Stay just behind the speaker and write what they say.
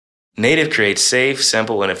Native creates safe,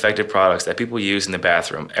 simple, and effective products that people use in the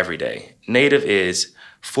bathroom every day. Native is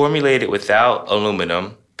formulated without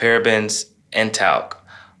aluminum, parabens, and talc.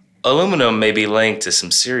 Aluminum may be linked to some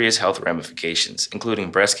serious health ramifications,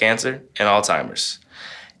 including breast cancer and Alzheimer's.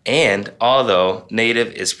 And although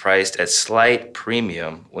Native is priced at slight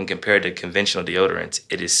premium when compared to conventional deodorants,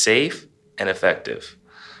 it is safe and effective.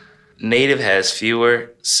 Native has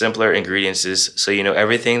fewer, simpler ingredients, so you know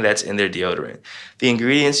everything that's in their deodorant. The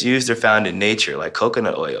ingredients used are found in nature, like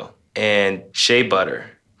coconut oil and shea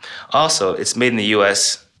butter. Also, it's made in the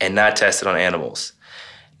US and not tested on animals.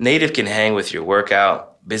 Native can hang with your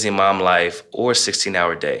workout, busy mom life, or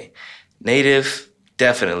 16-hour day. Native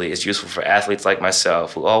definitely is useful for athletes like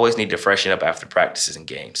myself who always need to freshen up after practices and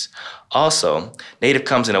games. Also, Native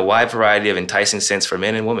comes in a wide variety of enticing scents for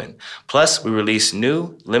men and women. Plus, we release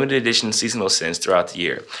new limited edition seasonal scents throughout the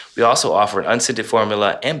year. We also offer an unscented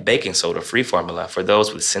formula and baking soda-free formula for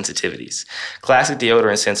those with sensitivities. Classic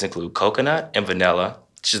deodorant scents include coconut and vanilla,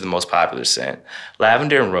 which is the most popular scent,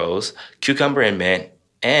 lavender and rose, cucumber and mint,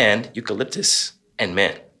 and eucalyptus and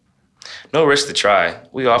mint. No risk to try.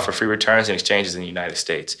 We offer free returns and exchanges in the United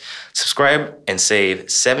States. Subscribe and save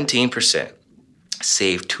 17%.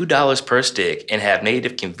 Save $2 per stick and have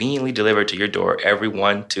Native conveniently delivered to your door every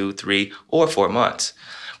 1, 2, 3, or 4 months.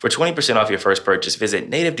 For 20% off your first purchase, visit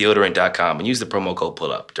nativedeodorant.com and use the promo code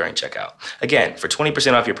PULLUP during checkout. Again, for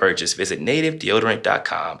 20% off your purchase, visit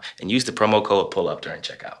nativedeodorant.com and use the promo code PULLUP during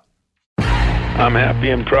checkout. I'm happy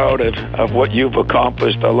and proud of what you've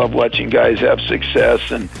accomplished. I love watching guys have success,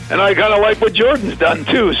 and I kind of like what Jordan's done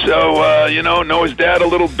too. So, know his dad a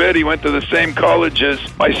little bit. He went to the same college as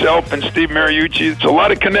myself and Steve Mariucci. It's a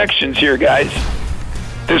lot of connections here, guys.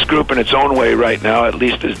 This group in its own way right now at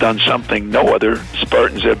least has done something no other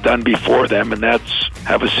Spartans have done before them, and that's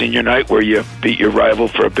have a senior night where you beat your rival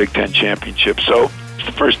for a Big Ten championship. So it's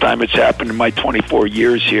the first time it's happened in my 24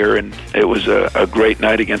 years here, and it was a great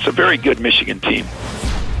night against a very good Michigan team.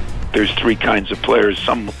 There's 3 kinds of players.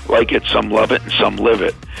 Some like it, some love it, and some live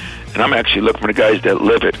it. And I'm actually looking for the guys that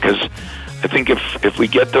live it, because I think if we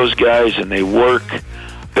get those guys and they work,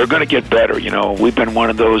 they're going to get better. We've been one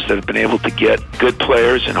of those that have been able to get good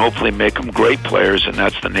players and hopefully make them great players, and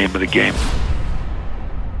that's the name of the game.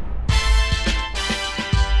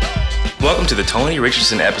 Welcome to the Tony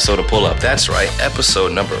Richardson episode of Pull Up. That's right,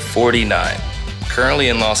 episode number 49. Currently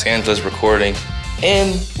in Los Angeles recording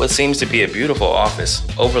in what seems to be a beautiful office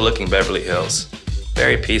overlooking Beverly Hills.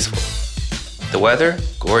 Very peaceful. The weather,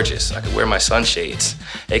 gorgeous. I could wear my sunshades,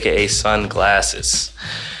 aka sunglasses.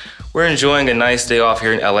 We're enjoying a nice day off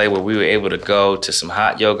here in LA where we were able to go to some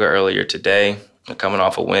hot yoga earlier today. We're coming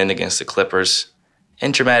off a win against the Clippers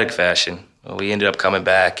in dramatic fashion. We ended up coming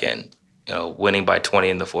back and winning by 20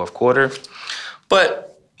 in the fourth quarter.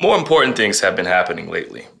 But more important things have been happening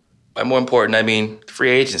lately. By more important, I mean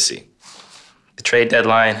free agency. The trade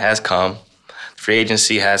deadline has come. Free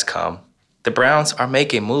agency has come. The Browns are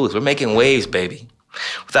making moves. We're making waves, baby.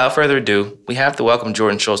 Without further ado, we have to welcome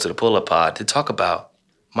Jordan Schultz to the Pull Up Pod to talk about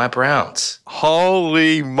my Browns.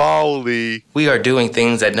 Holy moly. We are doing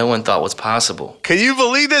things that no one thought was possible. Can you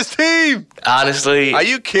believe this team? Honestly. Are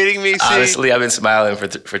you kidding me? Honestly, I've been smiling for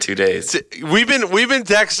 2 days. We've been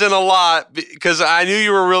texting a lot because I knew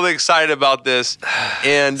you were really excited about this.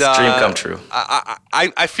 And it's a dream come true.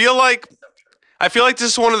 I feel like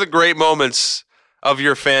this is one of the great moments of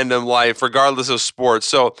your fandom life, regardless of sports.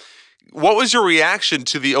 So what was your reaction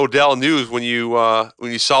to the Odell news when you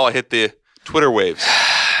saw it hit the Twitter waves?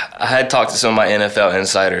 I had talked to some of my NFL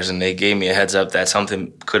insiders, and they gave me a heads up that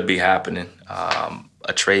something could be happening.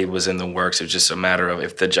 A trade was in the works. It was just a matter of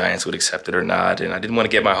if the Giants would accept it or not, and I didn't want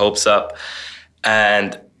to get my hopes up.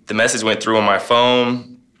 And the message went through on my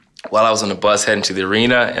phone while I was on the bus heading to the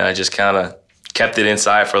arena, and I just kind of kept it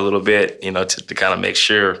inside for a little bit, to kind of make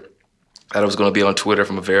sure that it was going to be on Twitter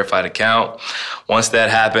from a verified account. Once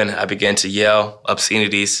that happened, I began to yell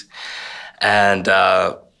obscenities and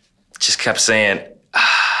just kept saying,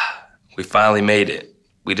 we finally made it.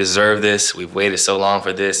 We deserve this. We've waited so long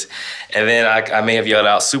for this. And then I may have yelled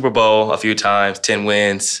out Super Bowl a few times, 10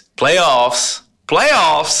 wins, playoffs.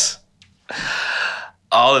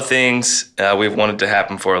 All the things we've wanted to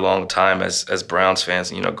happen for a long time as Browns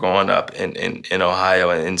fans, growing up in Ohio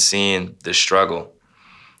and seeing the struggle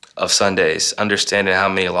of Sundays, understanding how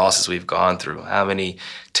many losses we've gone through, how many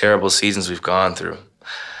terrible seasons we've gone through.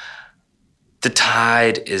 The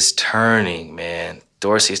tide is turning, man.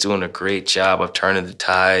 Dorsey's doing a great job of turning the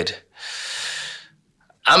tide.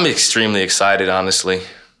 I'm extremely excited, honestly.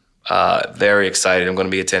 Very excited. I'm going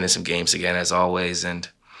to be attending some games again, as always. And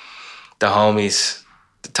the homies,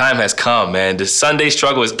 the time has come, man. The Sunday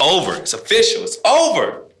struggle is over. It's official. It's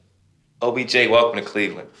over. OBJ, welcome to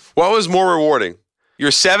Cleveland. What was more rewarding?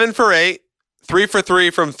 You're 7 for 8, 3 for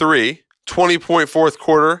 3 from 3, 20-point fourth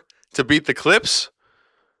quarter to beat the Clips,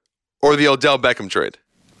 or the Odell Beckham trade?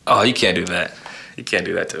 Oh, you can't do that. You can't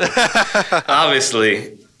do that to me.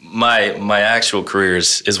 Obviously, my actual career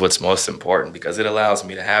is what's most important because it allows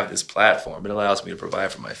me to have this platform. It allows me to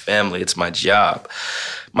provide for my family. It's my job.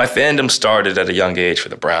 My fandom started at a young age for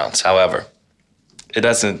the Browns. However, it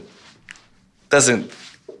doesn't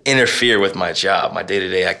interfere with my job, my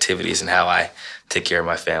day-to-day activities, and how I take care of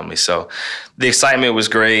my family. So the excitement was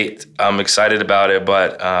great. I'm excited about it,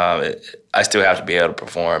 but I still have to be able to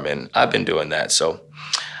perform, and I've been doing that. So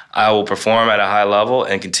I will perform at a high level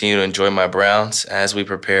and continue to enjoy my Browns as we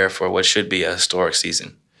prepare for what should be a historic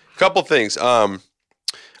season. Couple things. I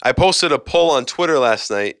posted a poll on Twitter last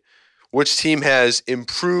night. Which team has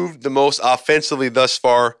improved the most offensively thus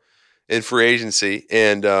far in free agency?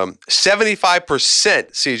 And 75%,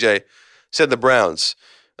 CJ, said the Browns.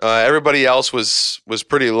 Everybody else was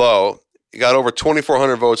pretty low. You got over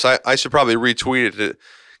 2,400 votes. I should probably retweet it to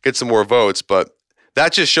get some more votes, but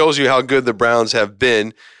that just shows you how good the Browns have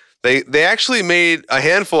been. They actually made a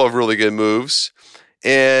handful of really good moves,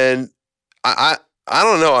 and I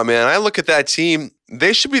don't know, man. I look at that team.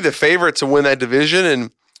 They should be the favorite to win that division,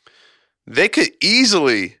 and they could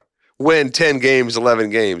easily win 10 games,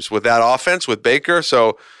 11 games with that offense, with Baker.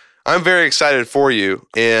 So I'm very excited for you,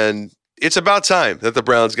 and it's about time that the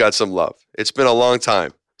Browns got some love. It's been a long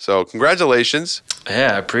time. So congratulations.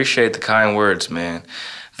 Yeah, I appreciate the kind words, man.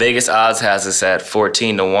 Vegas odds has us at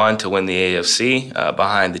 14-1 to win the AFC,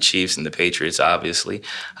 behind the Chiefs and the Patriots, obviously.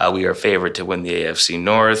 We are favored to win the AFC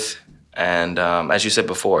North. And as you said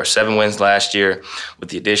before, 7 wins last year with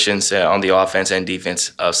the additions on the offense and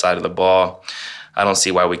defense side of the ball. I don't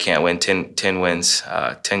see why we can't win 10 wins,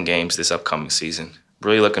 10 games this upcoming season.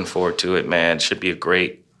 Really looking forward to it, man. It should be a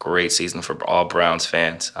great season for all Browns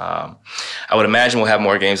fans. I would imagine we'll have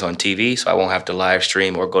more games on TV, so I won't have to live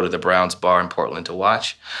stream or go to the Browns bar in Portland to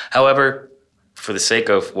watch. However, for the sake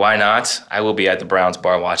of why not, I will be at the Browns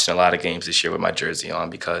bar watching a lot of games this year with my jersey on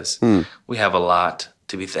because we have a lot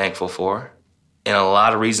to be thankful for and a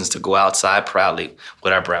lot of reasons to go outside proudly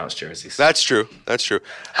with our Browns jerseys. That's true.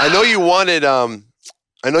 I know you wanted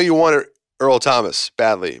Earl Thomas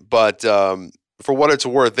badly, but for what it's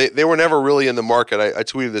worth, they were never really in the market. I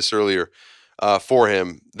tweeted this earlier for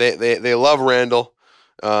him. They love Randall,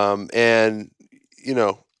 and you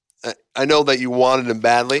know, I know that you wanted him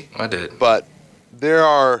badly. I did, but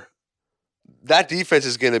that defense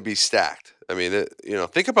is going to be stacked. I mean,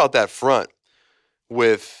 think about that front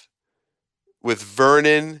with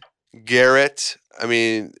Vernon, Garrett. I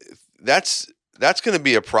mean, that's going to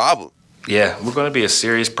be a problem. Yeah, we're going to be a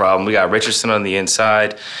serious problem. We got Richardson on the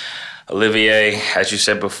inside. Olivier, as you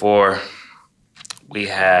said before, we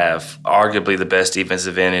have arguably the best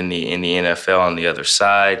defensive end in the NFL on the other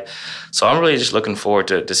side. So I'm really just looking forward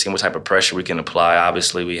to seeing what type of pressure we can apply.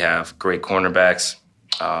 Obviously, we have great cornerbacks.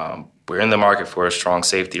 We're in the market for a strong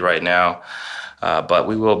safety right now, but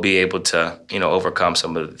we will be able to, overcome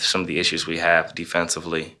some of the issues we have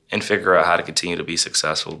defensively and figure out how to continue to be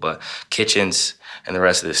successful. But Kitchens and the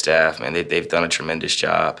rest of the staff, man, they've done a tremendous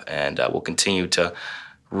job, and we'll continue to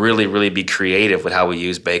really, really be creative with how we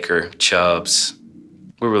use Baker, Chubbs.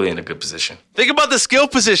 We're really in a good position. Think about the skill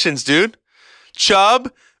positions, dude.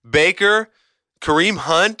 Chubb, Baker, Kareem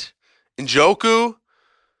Hunt, Njoku,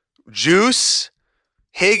 Juice,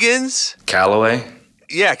 Higgins. Callaway.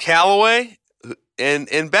 Yeah, Callaway and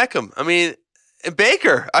Beckham. I mean, and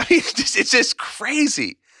Baker. I mean, it's just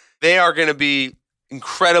crazy. They are going to be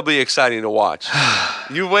incredibly exciting to watch.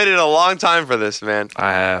 You've waited a long time for this, man.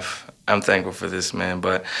 I have. I'm thankful for this, man.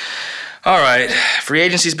 But all right, free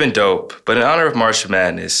agency's been dope. But in honor of March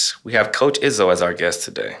Madness, we have Coach Izzo as our guest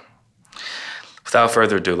today. Without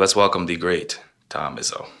further ado, let's welcome the great Tom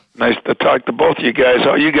Izzo. Nice to talk to both of you guys. How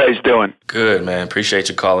are you guys doing? Good, man. Appreciate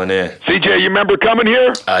you calling in. CJ, you remember coming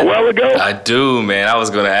here a while ago? I do, man. I was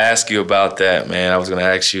going to ask you about that, man. I was going to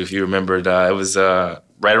ask you if you remembered. It was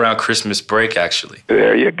right around Christmas break, actually.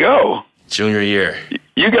 There you go. Junior year.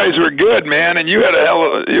 You guys were good, man, and you had a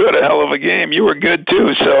hell of a game. You were good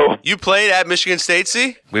too. So you played at Michigan State,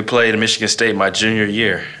 see? We played at Michigan State my junior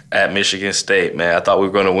year at Michigan State, man. I thought we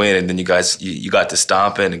were going to win, and then you guys you got to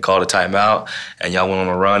stomping and called a timeout, and y'all went on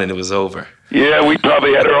a run, and it was over. Yeah, we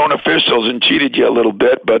probably had our own officials and cheated you a little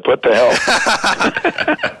bit, but what the hell?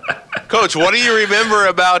 Coach, what do you remember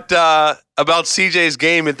about CJ's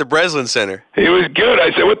game at the Breslin Center? He was good.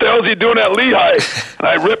 I said, what the hell is he doing at Lehigh? And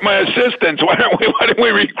I ripped my assistants. Why didn't we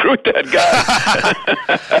recruit that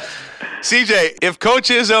guy? CJ, if Coach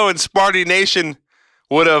Izzo and Sparty Nation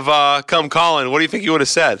would have come calling, what do you think you would have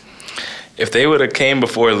said? If they would have came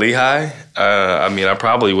before Lehigh, I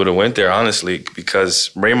probably would have went there, honestly, because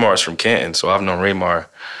Raymar's from Canton, so I've known Raymar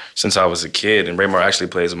since I was a kid, and Raymar actually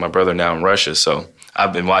plays with my brother now in Russia, so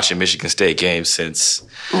I've been watching Michigan State games since...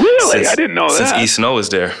 Really? I didn't know that. Since East Snow was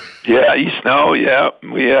there. Yeah, East Snow, yeah.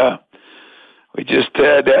 We just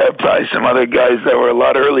had probably some other guys that were a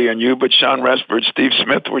lot earlier than you, but Sean Resford, Steve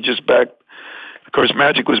Smith were just back. Of course,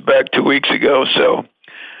 Magic was back 2 weeks ago, so...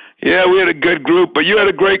 Yeah, we had a good group, but you had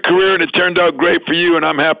a great career, and it turned out great for you, and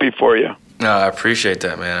I'm happy for you. No, I appreciate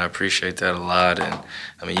that, man. I appreciate that a lot, and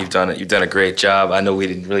I mean, you've done a great job. I know we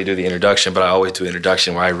didn't really do the introduction, but I always do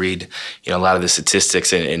introduction where I read, a lot of the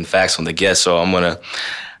statistics and facts from the guests. So I'm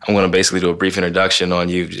gonna basically do a brief introduction on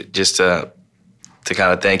you, just to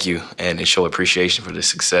kind of thank you and show appreciation for the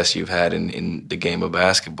success you've had in the game of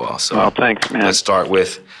basketball. So, well, thanks, man. Let's start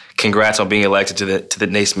with congrats on being elected to the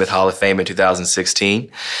Naismith Hall of Fame in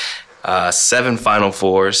 2016. 7 Final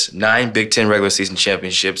Fours, 9 Big Ten regular season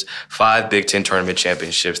championships, 5 Big Ten tournament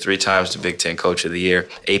championships, 3 times the Big Ten Coach of the Year,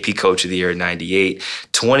 AP Coach of the Year in '98.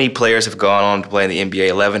 20 players have gone on to play in the NBA.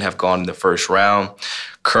 11 have gone in the first round.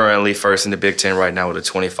 Currently first in the Big Ten right now with a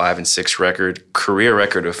 25-6 record, career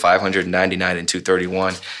record of 599 and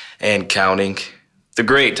 231, and counting. The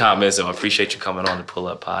great Tom Izzo. I appreciate you coming on to Pull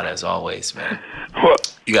Up Pod as always, man. Well,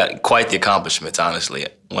 you got quite the accomplishments, honestly.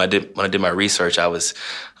 When I did my research, I was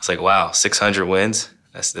like, wow, 600 wins.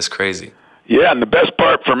 That's crazy. Yeah, and the best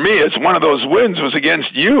part for me is one of those wins was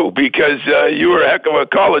against you because you were a heck of a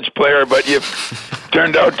college player, but you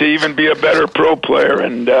turned out to even be a better pro player,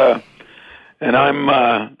 and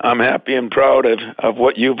I'm happy and proud of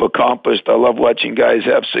what you've accomplished. I love watching guys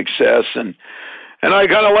have success, and I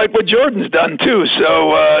kind of like what Jordan's done too.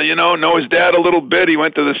 So know his dad a little bit. He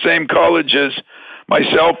went to the same college as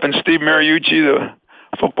myself and Steve Mariucci,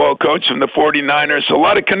 the football coach from the 49ers. So a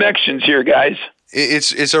lot of connections here, guys.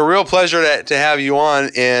 It's a real pleasure to have you on.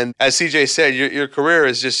 And as CJ said, your career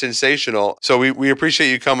is just sensational. So we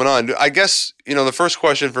appreciate you coming on. I guess, the first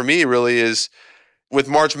question for me really is, with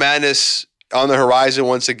March Madness on the horizon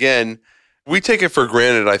once again, we take it for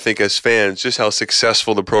granted, I think, as fans, just how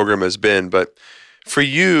successful the program has been. But for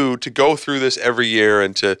you to go through this every year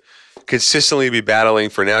and to consistently be battling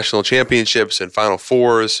for national championships and Final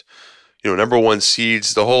Fours, number 1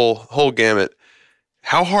 seeds, the whole gamut.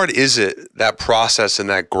 How hard is it, that process and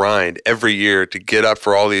that grind every year to get up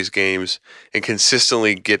for all these games and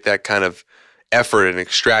consistently get that kind of effort and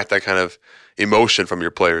extract that kind of emotion from your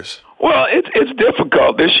players? Well, it's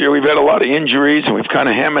difficult. This year we've had a lot of injuries and we've kind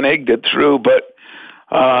of ham and egged it through, but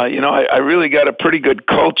I really got a pretty good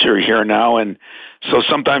culture here now, and so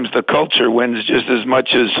sometimes the culture wins just as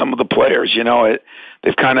much as some of the players.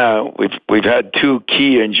 We've had 2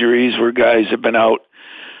 key injuries where guys have been out,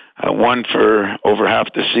 one for over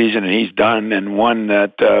half the season and he's done, and one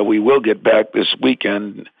that we will get back this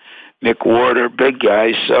weekend, Nick Ward, our big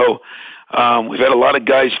guy. So we've had a lot of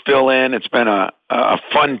guys fill in. It's been a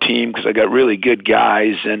fun team because I got really good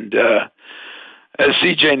guys, and as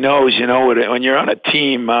CJ knows, when you're on a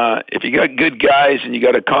team, if you got good guys and you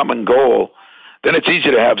got a common goal, then it's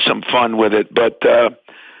easy to have some fun with it. But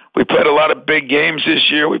we played a lot of big games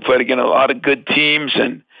this year. We played against a lot of good teams,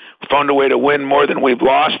 and found a way to win more than we've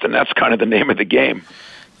lost, and that's kind of the name of the game.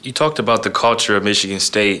 You talked about the culture of Michigan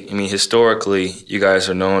State. I mean, historically, you guys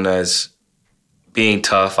are known as being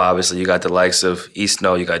tough. Obviously, you got the likes of East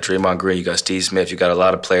Snow, you got Draymond Green, you got Steve Smith, you got a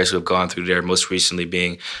lot of players who have gone through there, most recently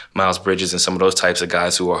being Miles Bridges and some of those types of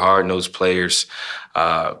guys who are hard-nosed players,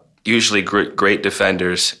 usually great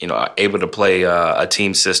defenders, able to play a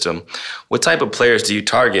team system. What type of players do you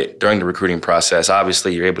target during the recruiting process?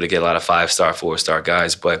 Obviously, you're able to get a lot of 5-star, 4-star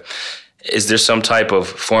guys, but is there some type of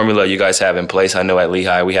formula you guys have in place? I know at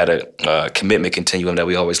Lehigh we had a commitment continuum that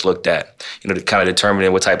we always looked at, to kind of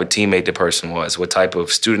determine what type of teammate the person was, what type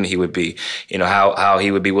of student he would be, how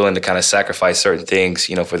he would be willing to kind of sacrifice certain things,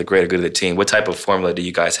 for the greater good of the team. What type of formula do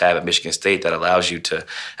you guys have at Michigan State that allows you to,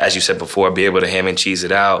 as you said before, be able to ham and cheese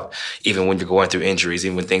it out, even when you're going through injuries,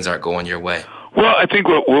 even when things aren't going your way? Well, I think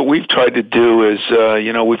what we've tried to do is,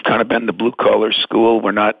 we've kind of been the blue-collar school.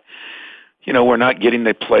 We're not getting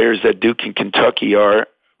the players that Duke and Kentucky are,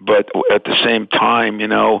 but at the same time,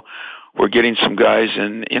 we're getting some guys,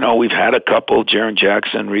 and, we've had a couple, Jaren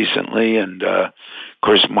Jackson recently, and, of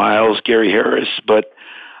course, Miles, Gary Harris, but,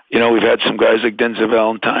 we've had some guys like Denzel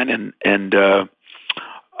Valentine and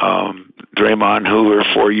Draymond, who are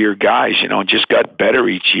 4-year guys, just got better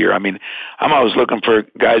each year. I mean, I'm always looking for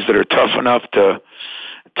guys that are tough enough to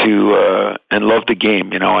and love the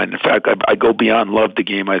game, and in fact, I go beyond love the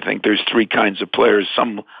game. I think there's 3 kinds of players.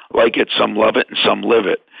 Some like it, some love it, and some live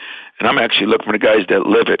it. And I'm actually looking for the guys that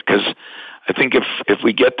live it, because I think if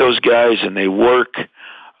we get those guys and they work,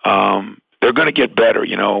 they're going to get better.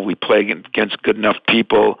 We play against good enough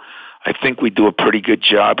people. I think we do a pretty good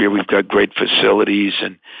job here. We've got great facilities,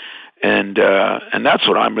 and that's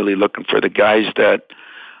what I'm really looking for, the guys that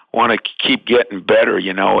want to keep getting better.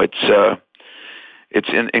 It's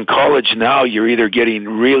in college now, you're either getting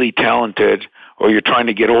really talented or you're trying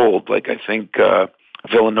to get old. Like, I think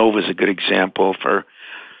Villanova is a good example. For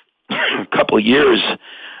a couple of years,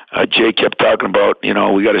 Jay kept talking about,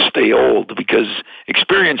 we got to stay old, because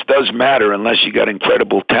experience does matter unless you got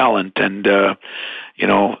incredible talent. And,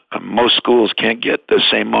 most schools can't get the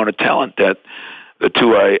same amount of talent that the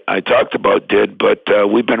two I talked about did. But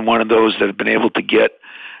we've been one of those that have been able to get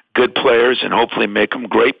good players and hopefully make them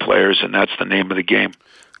great players, and that's the name of the game.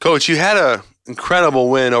 Coach, you had an incredible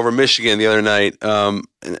win over Michigan the other night. And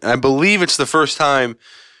I believe it's the first time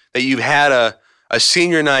that you've had a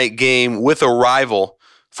senior night game with a rival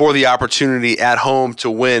for the opportunity at home to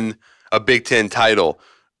win a Big Ten title.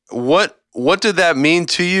 What did that mean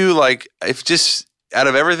to you? Like, if just out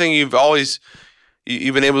of everything you've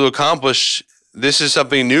been able to accomplish, this is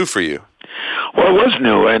something new for you. Well, it was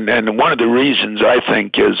new, and one of the reasons, I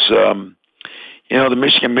think, is the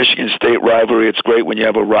Michigan State rivalry. It's great when you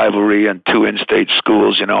have a rivalry and two in-state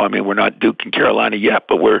schools. We're not Duke and Carolina yet,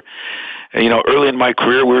 but we're, early in my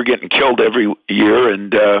career, we were getting killed every year,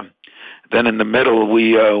 and then in the middle,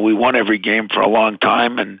 we won every game for a long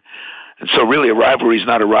time, and so really a rivalry is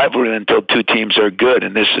not a rivalry until two teams are good,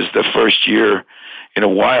 and this is the first year in a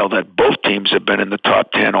while that both teams have been in the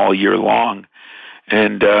top 10 all year long.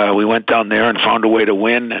 And we went down there and found a way to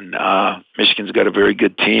win, and Michigan's got a very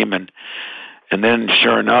good team. And then,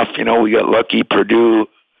 sure enough, we got lucky. Purdue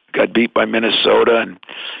got beat by Minnesota and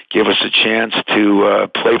gave us a chance to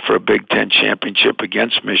play for a Big Ten championship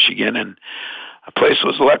against Michigan. And the place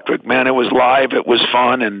was electric, man. It was live. It was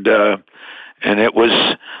fun. And it was,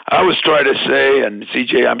 I was trying to say, and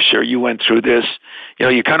CJ, I'm sure you went through this,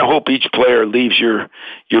 you kind of hope each player leaves your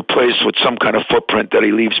place with some kind of footprint that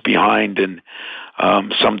he leaves behind. And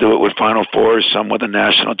some do it with Final Fours, some with a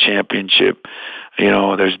national championship.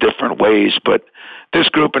 There's different ways, but this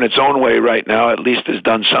group in its own way right now at least has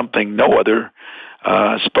done something no other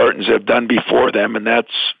Spartans have done before them, and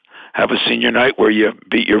that's have a senior night where you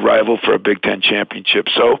beat your rival for a Big Ten championship.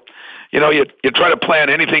 So, you try to plan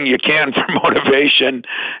anything you can for motivation.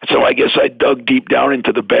 So I guess I dug deep down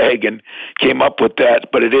into the bag and came up with that.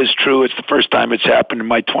 But it is true. It's the first time it's happened in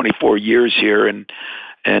my 24 years here, and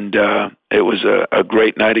it was a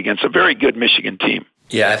great night against a very good Michigan team.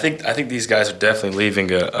 Yeah, I think these guys are definitely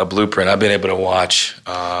leaving a blueprint. I've been able to watch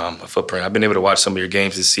a footprint. I've been able to watch some of your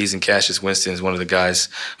games this season. Cassius Winston is one of the guys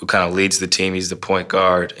who kind of leads the team. He's the point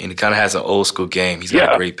guard, and he kind of has an old school game. He's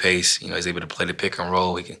got a great pace. He's able to play the pick and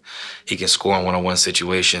roll. He can score in one-on-one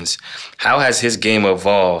situations. How has his game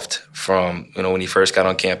evolved from when he first got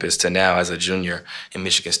on campus to now as a junior in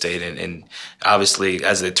Michigan State? And obviously,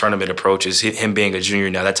 as the tournament approaches, him being a junior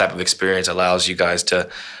now, that type of experience allows you guys to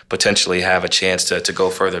potentially have a chance to go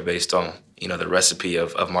further based on the recipe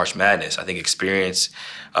of March Madness. I think experience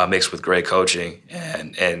mixed with great coaching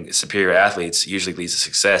and superior athletes usually leads to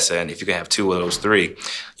success. And if you can have two of those three,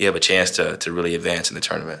 you have a chance to really advance in the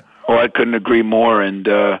tournament. Oh, I couldn't agree more. And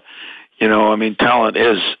talent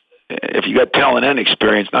is, if you got talent and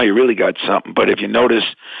experience, now you really got something. But if you notice,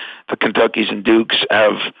 the Kentuckys and Dukes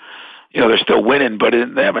have, they're still winning, but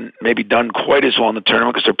they haven't maybe done quite as well in the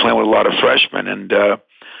tournament because they're playing with a lot of freshmen. And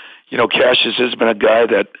Cassius has been a guy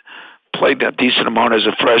that played a decent amount as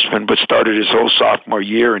a freshman, but started his whole sophomore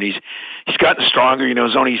year, and he's gotten stronger. He's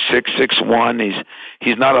only 6'1".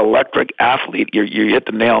 He's not an electric athlete. You hit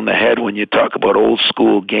the nail on the head when you talk about old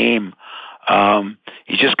school game.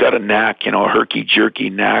 He's just got a knack, a herky-jerky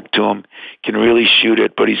knack to him. Can really shoot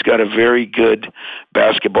it, but he's got a very good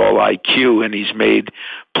basketball IQ, and he's made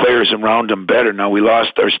players around him better. Now, we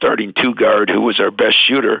lost our starting two guard, who was our best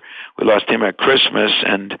shooter. We lost him at Christmas,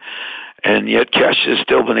 and yet Cassius has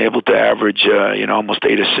still been able to average, almost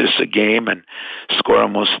 8 assists a game and score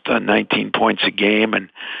almost 19 points a game. And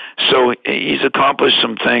so he's accomplished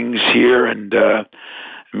some things here and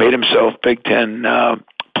made himself Big Ten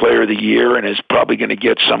Player of the Year and is probably going to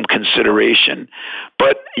get some consideration.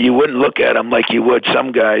 But you wouldn't look at him like you would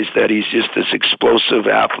some guys that he's just this explosive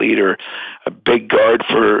athlete or a big guard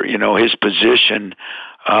for, his position.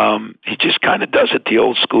 He just kind of does it the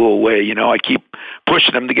old school way. I keep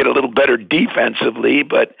pushing him to get a little better defensively,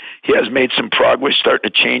 but he has made some progress, starting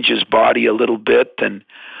to change his body a little bit. And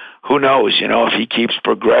who knows, if he keeps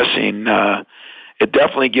progressing, it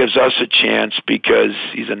definitely gives us a chance because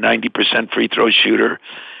he's a 90% free throw shooter.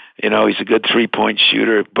 He's a good three-point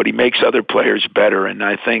shooter, but he makes other players better, and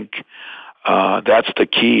I think that's the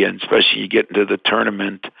key, and especially you get into the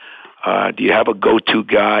tournament. Do you have a go-to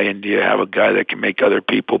guy, and do you have a guy that can make other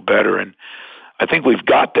people better? And I think we've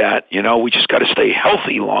got that. We just got to stay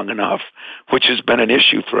healthy long enough, which has been an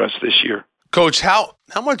issue for us this year. Coach, how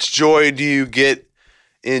much joy do you get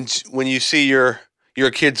when you see your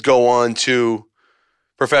kids go on to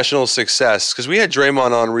professional success? Because we had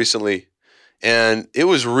Draymond on recently, and it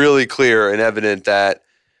was really clear and evident that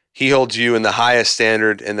he holds you in the highest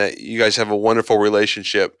standard and that you guys have a wonderful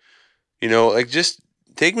relationship. Just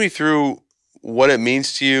take me through what it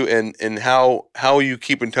means to you and how you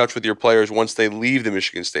keep in touch with your players once they leave the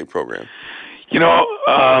Michigan State program.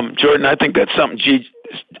 Jordan, I think that's something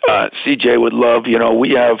CJ would love.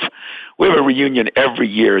 We have a reunion every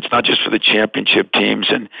year. It's not just for the championship teams.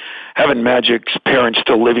 And having Magic's parents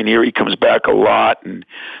still living here, he comes back a lot, and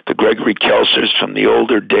the Gregory Kelsers from the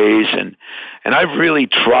older days. And I've really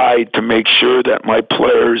tried to make sure that my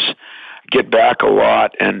players get back a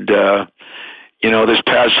lot. And, this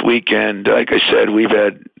past weekend, like I said, we've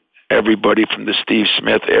had everybody from the Steve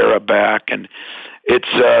Smith era back, and it's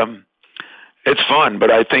fun,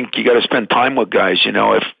 but I think you got to spend time with guys.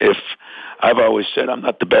 If I've always said I'm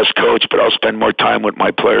not the best coach, but I'll spend more time with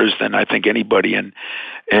my players than I think anybody. And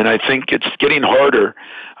I think it's getting harder,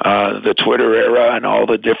 the Twitter era and all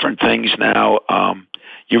the different things now.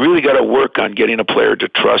 You really got to work on getting a player to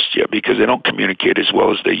trust you because they don't communicate as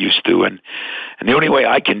well as they used to. And the only way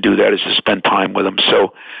I can do that is to spend time with them.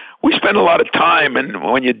 So we spend a lot of time, and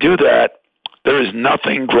when you do that, there is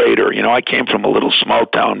nothing greater. I came from a little small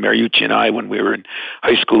town, Mariucci and I, when we were in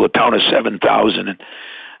high school, a town of 7,000.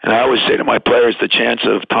 And I always say to my players, the chance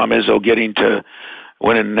of Tom Izzo getting to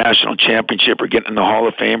winning a national championship or getting in the Hall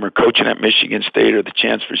of Fame or coaching at Michigan State, or the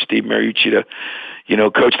chance for Steve Mariucci to,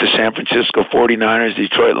 coach the San Francisco 49ers,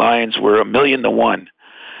 Detroit Lions, were 1,000,000 to 1.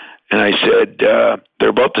 And I said, they're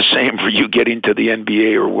about the same for you getting to the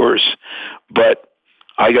NBA or worse. But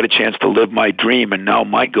I got a chance to live my dream, and now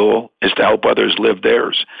my goal is to help others live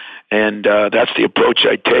theirs. And that's the approach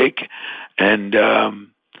I take. And,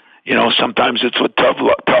 sometimes it's with tough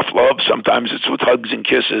love. Sometimes it's with hugs and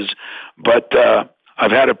kisses. But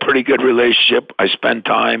I've had a pretty good relationship. I spend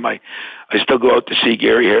time. I still go out to see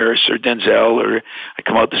Gary Harris or Denzel, or I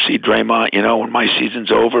come out to see Draymond. When my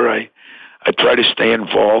season's over, I try to stay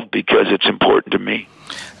involved because it's important to me.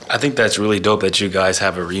 I think that's really dope that you guys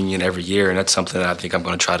have a reunion every year, and that's something that I think I'm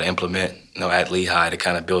going to try to implement, at Lehigh to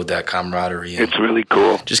kind of build that camaraderie. It's really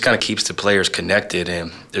cool. Just kind of keeps the players connected,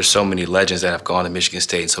 and there's so many legends that have gone to Michigan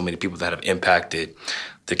State and so many people that have impacted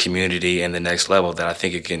the community and the next level that I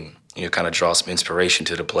think it can, kind of draw some inspiration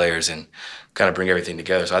to the players and kind of bring everything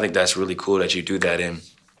together. So I think that's really cool that you do that, and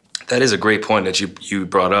that is a great point that you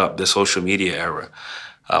brought up, the social media era.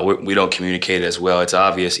 We don't communicate as well. It's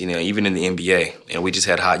obvious, even in the NBA. We just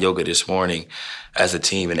had hot yoga this morning as a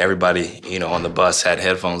team, and everybody, on the bus had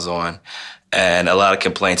headphones on, and a lot of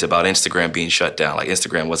complaints about Instagram being shut down. Like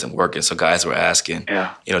Instagram wasn't working, so guys were asking,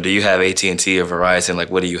 do you have AT&T or Verizon? Like,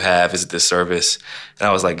 what do you have? Is it the service? And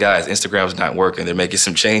I was like, guys, Instagram's not working. They're making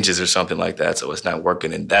some changes or something like that, so it's not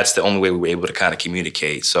working. And that's the only way we were able to kind of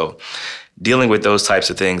communicate. So dealing with those types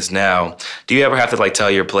of things now, do you ever have to tell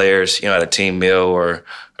your players, at a team meal or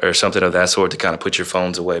something of that sort to kind of put your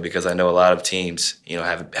phones away? Because I know a lot of teams,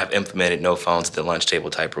 have implemented no phones at the lunch table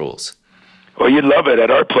type rules. Well, you'd love it.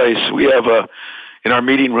 At our place, we have in our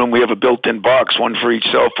meeting room, we have a built-in box, one for each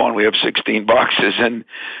cell phone. We have 16 boxes, and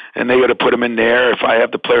they got to put them in there. If I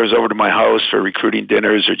have the players over to my house for recruiting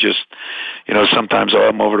dinners or just, sometimes I'll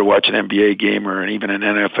have them over to watch an NBA game or even an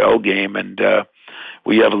NFL game, and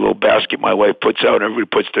we have a little basket my wife puts out, and everybody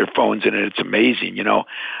puts their phones in it. It's amazing,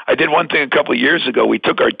 I did one thing a couple of years ago. We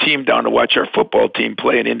took our team down to watch our football team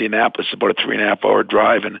play in Indianapolis, about a 3.5-hour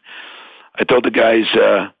drive, and I told the guys,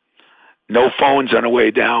 no phones on the way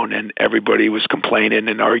down, and everybody was complaining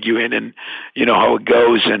and arguing, and how it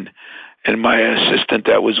goes. And my assistant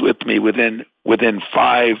that was with me, within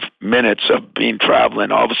 5 minutes of being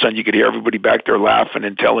traveling, all of a sudden you could hear everybody back there laughing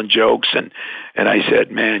and telling jokes. And I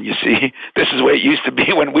said, man, you see, this is the way it used to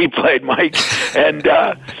be when we played, Mike. And,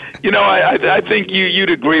 I think you'd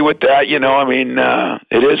agree with that.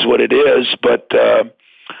 It is what it is, but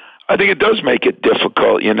I think it does make it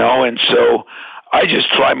difficult, and so I just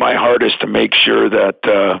try my hardest to make sure that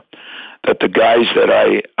the guys that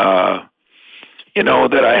I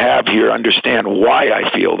have here understand why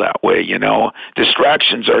I feel that way.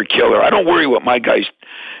 Distractions are a killer. I don't worry what my guys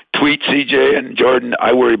tweet, CJ and Jordan.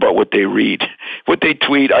 I worry about what they read. What they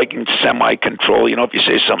tweet, I can semi-control. If you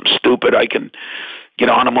say something stupid, I can get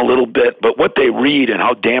on them a little bit, but what they read and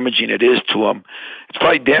how damaging it is to them, it's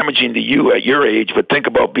probably damaging to you at your age, but think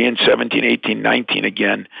about being 17, 18, 19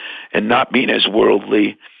 again and not being as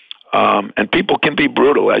worldly. And people can be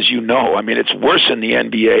brutal, as you know. I mean, it's worse in the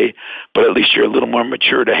NBA, but at least you're a little more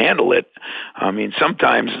mature to handle it. I mean,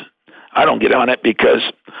 sometimes I don't get on it because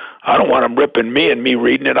I don't want them ripping me and me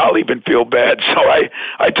reading it. I'll even feel bad. So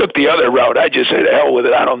I took the other route. I just said, hell with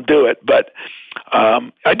it. I don't do it. But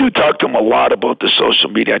I do talk to them a lot about the social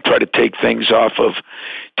media. I try to take things off of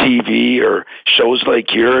TV or shows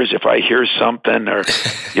like yours if I hear something or,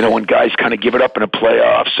 when guys kind of give it up in the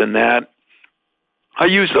playoffs and that. I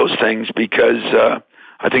use those things because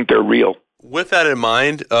I think they're real. With that in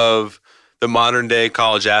mind of the modern day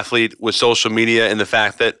college athlete with social media and the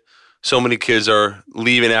fact that so many kids are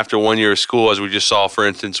leaving after 1 year of school, as we just saw, for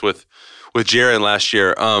instance, with Jaren last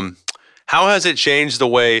year, how has it changed the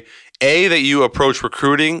way, A, that you approach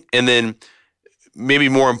recruiting, and then maybe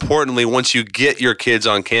more importantly, once you get your kids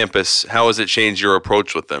on campus, how has it changed your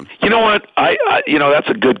approach with them? You know what? I that's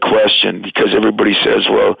a good question because everybody says,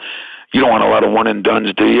 well, you don't want a lot of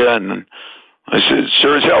one-and-dones, do you? And I said,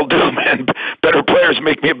 sure as hell do, man. Better players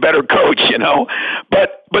make me a better coach,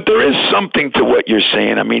 But there is something to what you're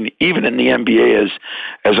saying. I mean, even in the NBA,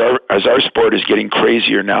 as our sport is getting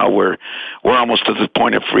crazier now, we're almost to the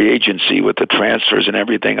point of free agency with the transfers and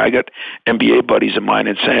everything. I got NBA buddies of mine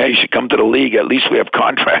and saying, hey, you should come to the league. At least we have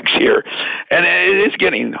contracts here. And it is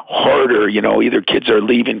getting harder. Either kids are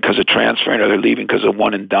leaving because of transferring or they're leaving because of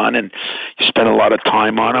one and done, and you spend a lot of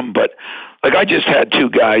time on them. But like I just had two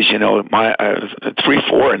guys,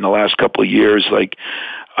 3-4 in the last couple of years. Like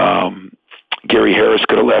Gary Harris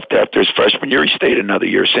could have left after his freshman year. He stayed another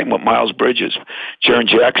year. Same with Miles Bridges. Jaren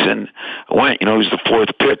Jackson went. He was the fourth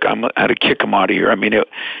pick. I had to kick him out of here. I mean,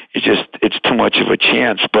 it's too much of a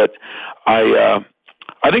chance. But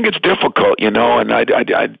I think it's difficult, and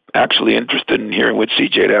I'd actually interested in hearing what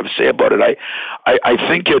CJ to have to say about it. I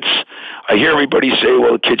think I hear everybody say,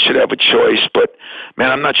 well, the kid should have a choice, but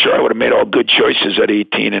man, I'm not sure I would have made all good choices at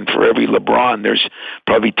 18. And for every LeBron, there's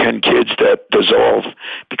probably 10 kids that dissolve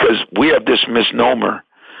because we have this misnomer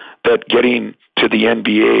that getting to the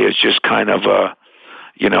NBA is just kind of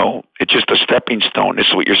it's just a stepping stone. This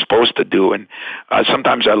is what you're supposed to do. And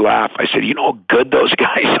sometimes I laugh. I said, how good those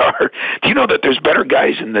guys are? Do you know that there's better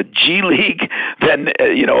guys in the G League than,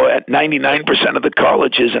 at 99% of the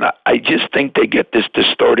colleges? And I just think they get this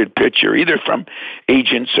distorted picture, either from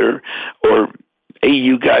agents or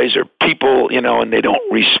AU guys or people, and they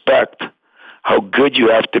don't respect how good you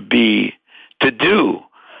have to be to do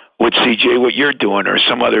with CJ, what you're doing, or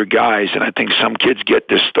some other guys. And I think some kids get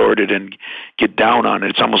distorted and get down on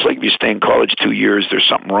it. It's almost like if you stay in college 2 years, there's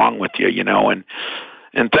something wrong with you,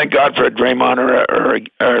 And thank God for a Draymond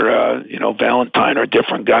or Valentine or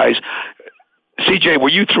different guys. CJ, were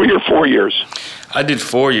you 3 or 4 years? I did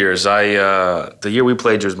 4 years. The year we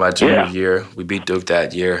played was my junior year. We beat Duke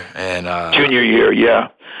that year. And junior year, yeah.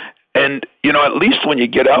 And, at least when you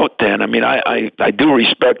get out then, I mean, I do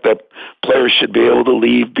respect that players should be able to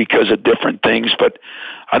leave because of different things, but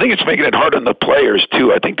I think it's making it hard on the players,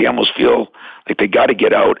 too. I think they almost feel like they got to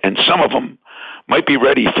get out, and some of them might be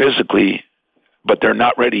ready physically, but they're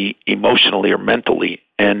not ready emotionally or mentally.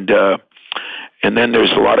 And then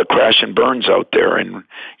there's a lot of crash and burns out there, and,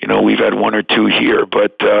 we've had 1 or 2 here,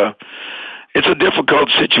 but it's a difficult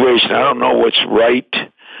situation. I don't know what's right.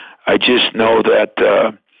 I just know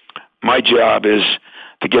that my job is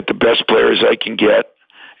to get the best players I can get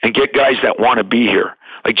and get guys that want to be here.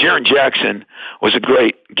 Like Jaren Jackson was a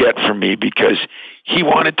great get for me because he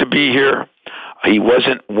wanted to be here. He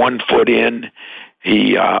wasn't 1 foot in.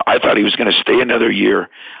 I thought he was going to stay another year,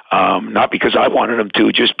 not because I wanted him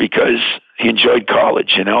to, just because he enjoyed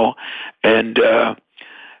college, and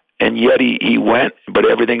yet he went, but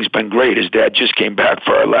everything's been great. His dad just came back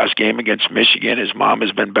for our last game against Michigan. His mom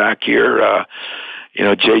has been back here.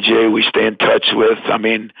 JJ, we stay in touch with. I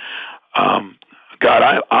mean,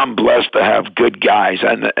 God, I'm blessed to have good guys.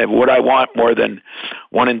 And what I want more than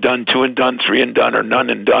 1 and done, 2 and done, 3 and done, or none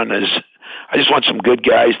and done is I just want some good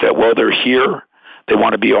guys that while they're here, they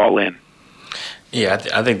want to be all in. Yeah,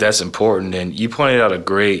 I think that's important. And you pointed out a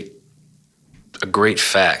great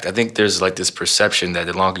fact. I think there's like this perception that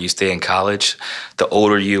the longer you stay in college, the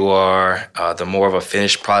older you are, the more of a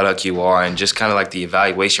finished product you are, and just kind of like the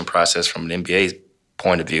evaluation process from an NBA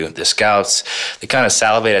point of view. The scouts, they kind of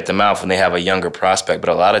salivate at the mouth when they have a younger prospect, but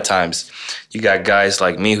a lot of times you got guys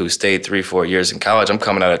like me who stayed 3-4 years in college. I'm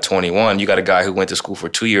coming out at 21. You got a guy who went to school for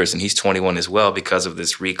 2 years and he's 21 as well because of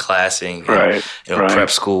this reclassing, and, prep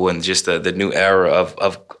school and just the new era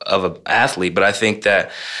of an athlete. But I think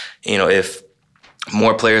that, if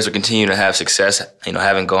more players will continue to have success,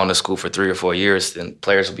 having gone to school for 3 or 4 years, then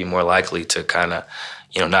players will be more likely to kind of,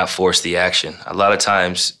 not force the action. A lot of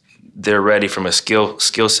times they're ready from a skill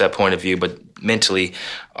set point of view, but mentally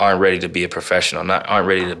aren't ready to be a professional, aren't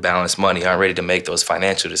ready to balance money, aren't ready to make those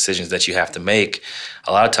financial decisions that you have to make.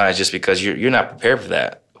 A lot of times just because you're not prepared for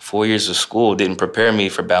that. 4 years of school didn't prepare me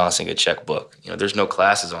for balancing a checkbook. There's no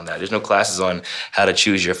classes on that. There's no classes on how to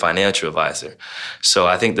choose your financial advisor. So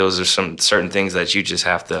I think those are some certain things that you just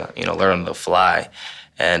have to, learn on the fly.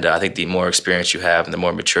 And I think the more experience you have and the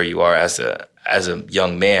more mature you are as a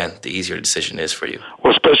young man, the easier the decision is for you.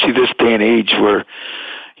 Well, especially this day and age where,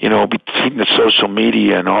 between the social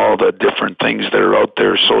media and all the different things that are out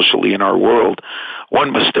there socially in our world,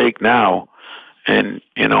 one mistake now, and,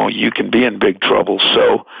 you can be in big trouble.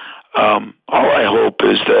 So all I hope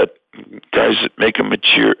is that guys make a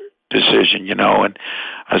mature decision, and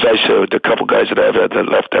as I said, a couple guys that I've had that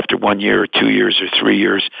left after 1 year or 2 years or 3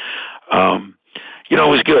 years, it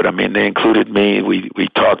was good. I mean, they included me. We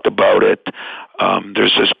talked about it.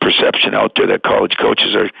 There's this perception out there that college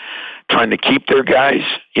coaches are trying to keep their guys.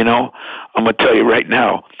 I'm going to tell you right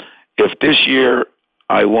now, if this year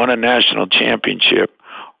I won a national championship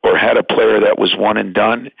or had a player that was one and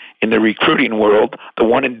done, in the recruiting world, the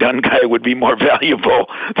one and done guy would be more valuable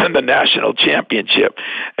than the national championship,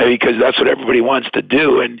 because that's what everybody wants to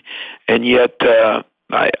do. And yet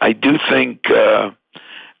I do think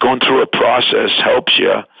going through a process helps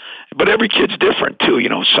you. But every kid's different too.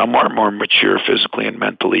 Some are more mature physically and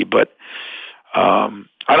mentally, but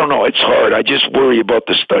I don't know. It's hard. I just worry about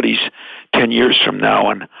the studies 10 years from now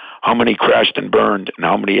and how many crashed and burned and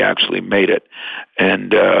how many actually made it.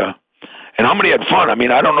 And how many had fun. I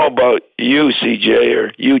mean, I don't know about you, CJ,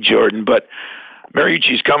 or you, Jordan, but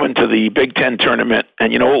Mariucci's coming to the Big Ten tournament,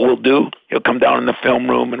 and you know what we'll do? He'll come down in the film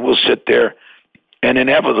room, and we'll sit there, and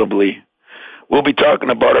inevitably we'll be talking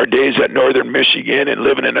about our days at Northern Michigan and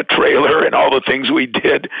living in a trailer and all the things we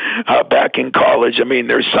did back in college. I mean,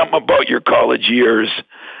 there's something about your college years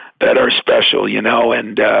that are special,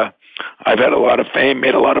 and I've had a lot of fame,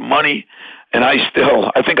 made a lot of money, and I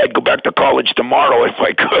think I'd go back to college tomorrow if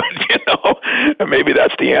I could, And maybe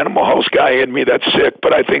that's the Animal House guy in me that's sick,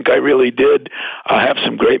 but I think I really did have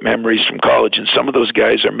some great memories from college, and some of those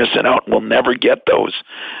guys are missing out and will never get those.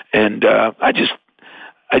 And I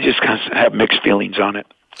just kind of have mixed feelings on it.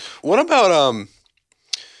 What about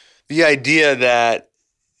the idea that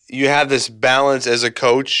you have this balance as a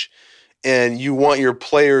coach and you want your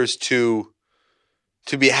players to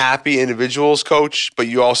be happy individuals, coach, but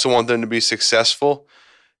you also want them to be successful?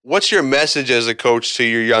 What's your message as a coach to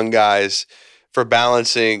your young guys for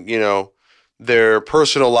balancing, their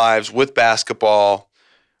personal lives with basketball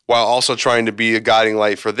while also trying to be a guiding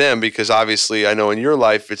light for them? Because obviously I know in your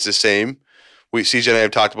life it's the same. CJ and I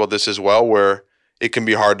have talked about this as well, where it can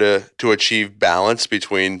be hard to achieve balance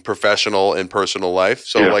between professional and personal life.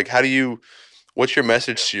 So, what's your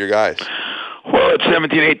message to your guys? Well, at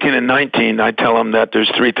 17, 18, and 19, I tell them that there's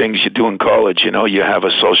three things you do in college. You have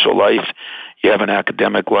a social life, you have an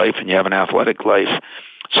academic life, and you have an athletic life.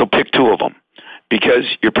 So pick two of them, because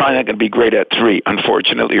you're probably not going to be great at three,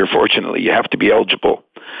 unfortunately or fortunately. You have to be eligible.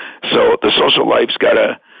 So the social life's got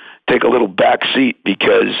to take a little back seat,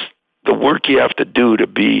 because the work you have to do to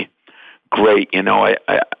be great,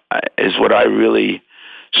 is what I really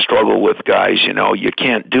struggle with, guys. You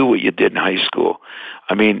can't do what you did in high school.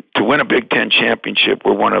 I mean, to win a Big Ten championship,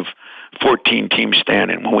 we're one of 14 teams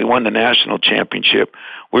standing. When we won the national championship,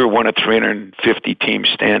 we were one of 350 teams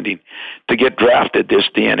standing. To get drafted this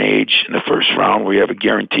day and age in the first round, where you have a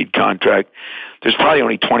guaranteed contract, there's probably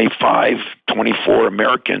only 25, 24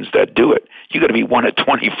 Americans that do it. You got to be one of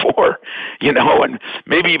 24, and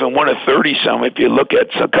maybe even one of 30 some if you look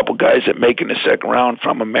at a couple guys that make in the second round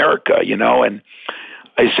from America, and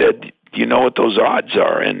I said, you know what those odds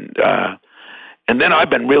are? And then I've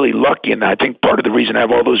been really lucky, and I think part of the reason I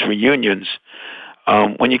have all those reunions,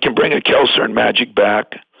 when you can bring a Kelser and Magic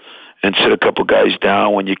back and sit a couple guys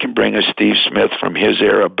down, when you can bring a Steve Smith from his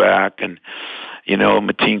era back, and,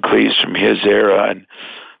 Mateen Cleaves from his era, and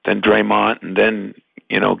then Draymond, and then,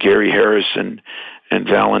 Gary Harris and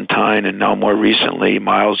Valentine, and now more recently,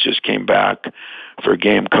 Miles just came back for a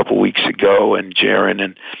game a couple weeks ago, and Jaren,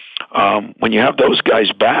 and when you have those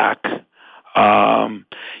guys back,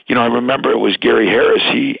 I remember it was Gary Harris.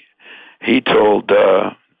 He told,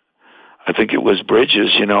 I think it was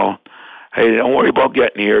Bridges, hey, don't worry about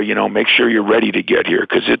getting here. Make sure you're ready to get here,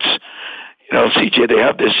 because it's, CJ, they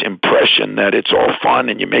have this impression that it's all fun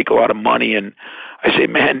and you make a lot of money. And I say,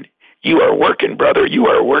 man, you are working, brother. You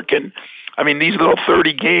are working. I mean, these little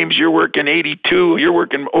 30 games, you're working 82, you're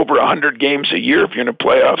working over 100 games a year if you're in the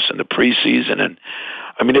playoffs and the preseason. And,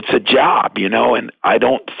 I mean, it's a job, and I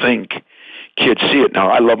don't think kids see it. Now,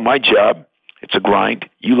 I love my job. It's a grind.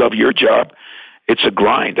 You love your job. It's a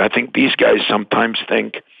grind. I think these guys sometimes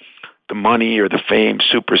think the money or the fame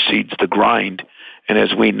supersedes the grind, and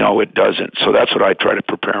as we know, it doesn't. So that's what I try to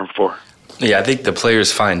prepare them for. Yeah, I think the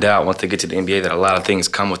players find out once they get to the NBA that a lot of things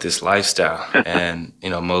come with this lifestyle, and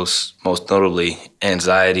most notably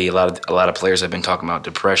anxiety. A lot of players have been talking about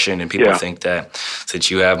depression, and people think that since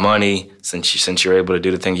you have money, since you're able to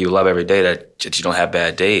do the thing you love every day, that you don't have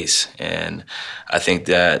bad days. And I think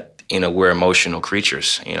that we're emotional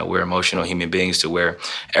creatures. We're emotional human beings to where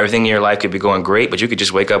everything in your life could be going great, but you could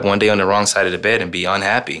just wake up one day on the wrong side of the bed and be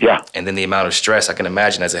unhappy. Yeah. And then the amount of stress, I can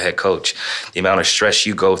imagine as a head coach, the amount of stress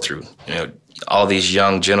you go through, all these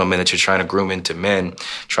young gentlemen that you're trying to groom into men,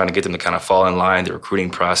 trying to get them to kind of fall in line, the recruiting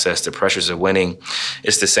process, the pressures of winning.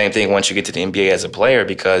 It's the same thing once you get to the NBA as a player,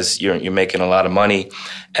 because you're making a lot of money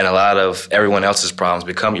and a lot of everyone else's problems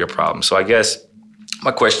become your problems. So I guess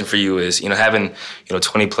my question for you is, having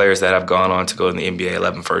 20 players that have gone on to go to the NBA,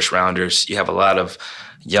 11 first-rounders, you have a lot of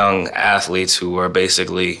young athletes who are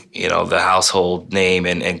basically, the household name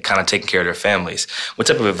and kind of taking care of their families. What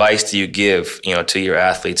type of advice do you give, to your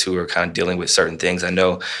athletes who are kind of dealing with certain things? I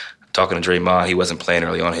know, talking to Draymond, he wasn't playing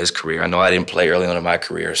early on in his career. I know I didn't play early on in my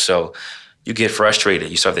career. So you get frustrated.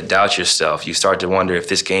 You start to doubt yourself. You start to wonder if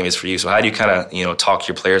this game is for you. So how do you kind of, talk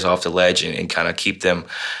your players off the ledge and kind of keep them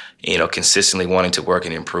consistently wanting to work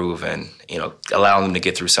and improve and, allowing them to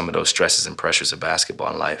get through some of those stresses and pressures of basketball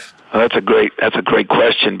and life? Well, that's a great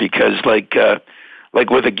question, because like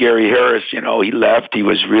with a Gary Harris, he left. He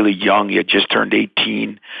was really young. He had just turned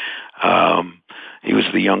 18. He was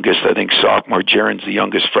the youngest, I think, sophomore. Jaren's the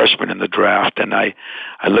youngest freshman in the draft. And I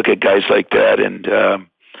look at guys like that, and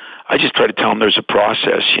I just try to tell them there's a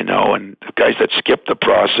process, and the guys that skip the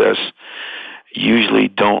process usually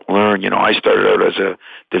don't learn. I started out as a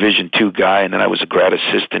Division II guy, and then I was a grad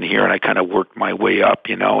assistant here, and I kind of worked my way up,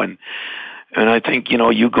 and I think,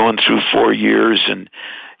 you going through 4 years and,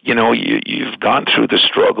 you've gone through the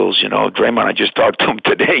struggles, Draymond, I just talked to him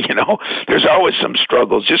today, there's always some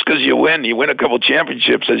struggles. Just because you win a couple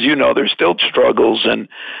championships, as you know, there's still struggles. And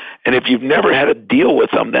if you've never had to deal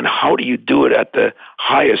with them, then how do you do it at the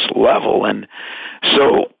highest level? And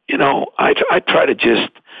so, I try to just,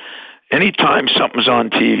 anytime something's on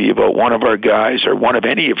TV about one of our guys or one of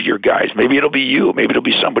any of your guys, maybe it'll be you, maybe it'll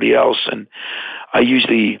be somebody else. And I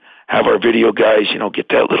usually have our video guys, get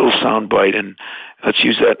that little sound bite and let's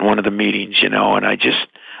use that in one of the meetings, and I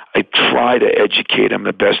try to educate them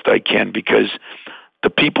the best I can, because the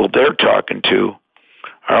people they're talking to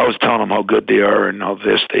are always telling them how good they are and how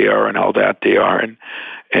this they are and how that they are. And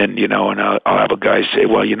I'll have a guy say,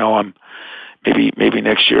 well, I'm maybe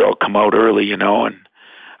next year I'll come out early, and I'll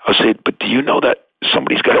say, but do you know that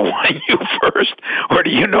somebody's got to want you first? Or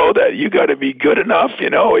do you know that you got to be good enough?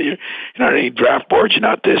 You're not any draft boards, you're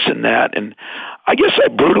not this and that. And I guess I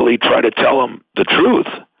brutally try to tell them the truth,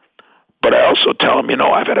 but I also tell them,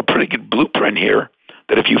 I've had a pretty good blueprint here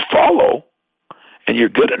that if you follow and you're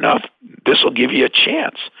good enough, this will give you a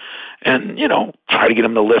chance. And, try to get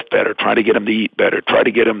them to lift better, try to get them to eat better, try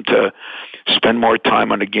to get them to spend more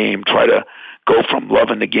time on the game, try to go from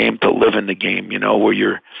loving the game to living the game, where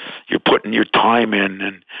you're putting your time in.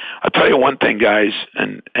 And I'll tell you one thing, guys,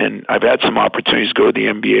 and I've had some opportunities to go to the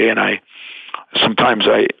NBA, and sometimes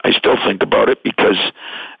I still think about it, because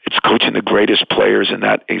it's coaching the greatest players, and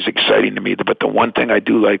that is exciting to me. But the one thing I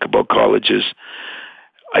do like about college is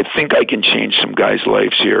I think I can change some guys'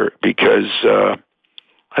 lives here, because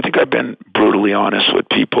I think I've been brutally honest with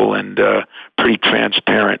people and pretty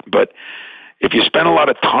transparent. But if you spend a lot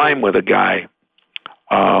of time with a guy,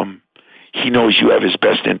 he knows you have his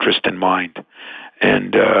best interest in mind.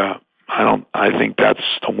 And I think that's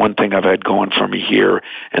the one thing I've had going for me here,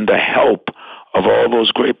 and the help of all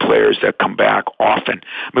those great players that come back often.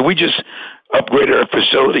 I mean, we just upgraded our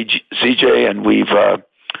facility, CJ, and we've,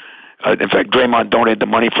 in fact, Draymond donated the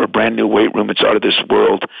money for a brand new weight room. It's out of this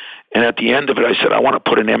world. And at the end of it, I said, I want to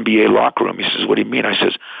put an NBA locker room. He says, what do you mean? I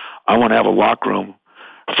says, I want to have a locker room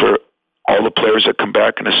for all the players that come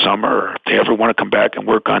back in the summer, or if they ever want to come back and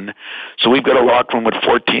work on. So we've got a locker room with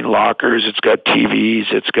 14 lockers. It's got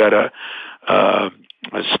TVs. It's got a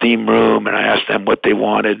steam room. And I asked them what they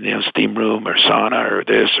wanted, steam room or sauna or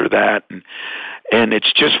this or that. And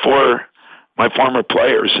it's just for my former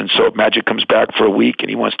players. And so if Magic comes back for a week and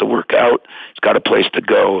he wants to work out, he's got a place to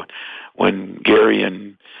go. When Gary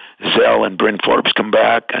and Zell and Bryn Forbes come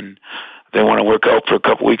back and they want to work out for a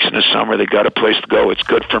couple weeks in the summer, they got a place to go. It's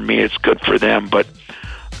good for me. It's good for them. But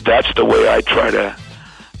that's the way I try to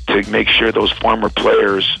make sure those former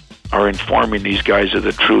players are informing these guys of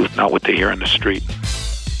the truth, not what they hear on the street.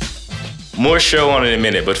 More show on in a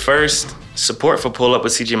minute, but first, support for Pull Up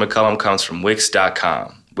with CJ McCollum comes from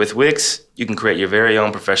Wix.com. With Wix, you can create your very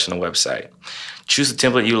own professional website. Choose the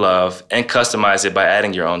template you love and customize it by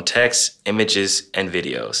adding your own text, images, and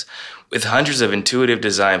videos. With hundreds of intuitive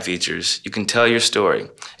design features, you can tell your story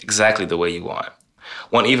exactly the way you want.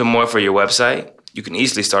 Want even more for your website? You can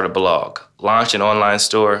easily start a blog, launch an online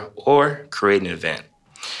store, or create an event.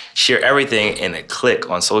 Share everything in a click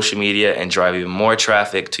on social media and drive even more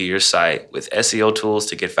traffic to your site with SEO tools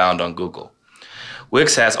to get found on Google.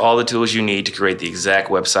 Wix has all the tools you need to create the exact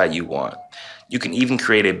website you want. You can even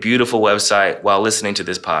create a beautiful website while listening to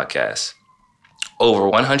this podcast. Over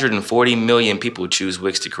 140 million people choose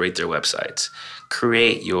Wix to create their websites.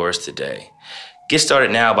 Create yours today. Get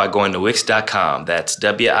started now by going to Wix.com. That's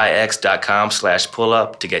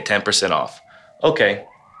Wix.com/pullup to get 10% off. Okay,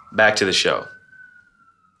 back to the show.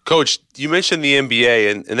 Coach, you mentioned the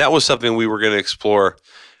NBA, and that was something we were going to explore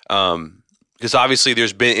because obviously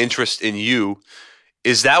there's been interest in you.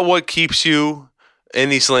 Is that what keeps you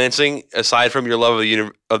in East Lansing, aside from your love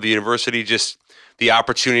of the university, just the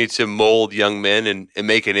opportunity to mold young men and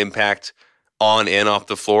make an impact on and off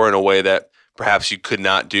the floor in a way that perhaps you could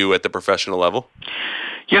not do at the professional level?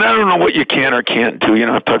 I don't know what you can or can't do.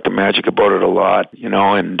 I've talked to Magic about it a lot,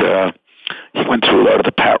 and he went through a lot of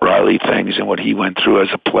the Pat Riley things and what he went through as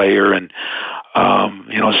a player. And,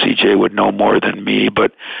 CJ would know more than me,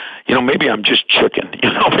 but, maybe I'm just chicken,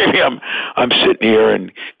 maybe I'm sitting here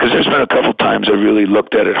and because there's been a couple times I really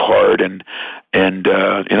looked at it hard and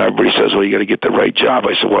everybody says, well, you got to get the right job.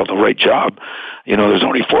 I said, well, the right job, there's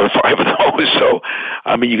only 4 or 5 of those. So,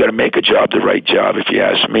 you got to make a job the right job if you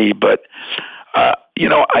ask me. But, I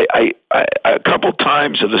a couple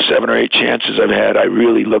times of the 7 or 8 chances I've had, I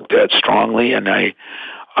really looked at strongly, and I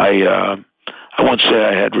won't say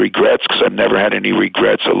I had regrets because I've never had any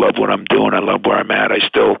regrets. I love what I'm doing. I love where I'm at. I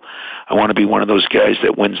want to be one of those guys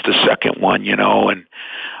that wins the second one, and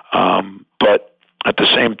but at the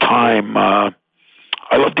same time, I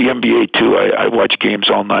love the NBA too. I watch games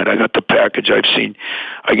all night. I got the package. I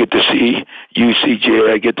get to see you,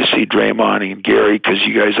 CJ. I get to see Draymond and Gary because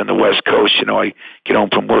you guys on the West Coast, I get home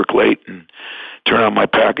from work late and turn on my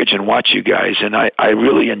package and watch you guys. And I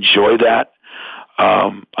really enjoy that.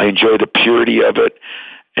 I enjoy the purity of it.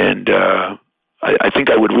 And I think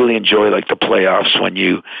I would really enjoy like the playoffs when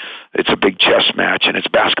it's a big chess match and it's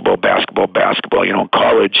basketball. In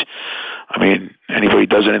college, anybody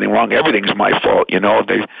does anything wrong, everything's my fault. If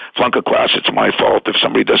they flunk a class, it's my fault. If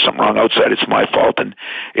somebody does something wrong outside, it's my fault. And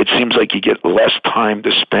it seems like you get less time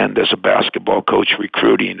to spend as a basketball coach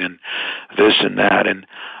recruiting and this and that. And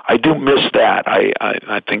I do miss that.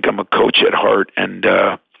 I think I'm a coach at heart. And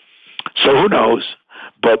so who knows?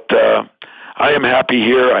 But I am happy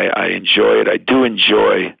here. I enjoy it. I do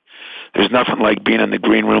enjoy. There's nothing like being in the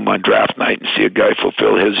green room on draft night and see a guy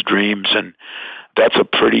fulfill his dreams. And that's a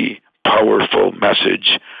pretty powerful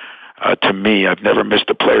message to me. I've never missed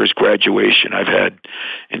a player's graduation. I've had,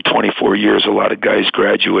 in 24 years, a lot of guys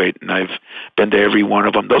graduate, and I've been to every one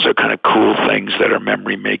of them. Those are kind of cool things that are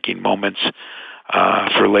memory-making moments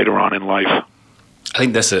for later on in life. I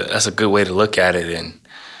think that's a good way to look at it, and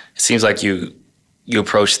it seems like you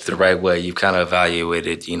approached it the right way. You kind of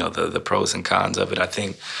evaluated, the pros and cons of it. I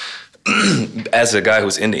think as a guy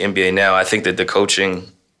who's in the NBA now, I think that the coaching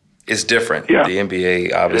is different. Yeah. The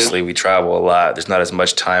NBA, obviously, we travel a lot. There's not as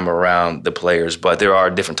much time around the players, but there are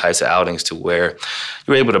different types of outings to where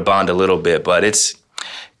you're able to bond a little bit. But it's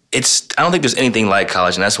I don't think there's anything like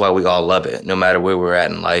college, and that's why we all love it. No matter where we're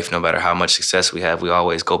at in life, no matter how much success we have, we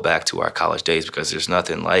always go back to our college days because there's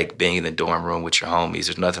nothing like being in the dorm room with your homies.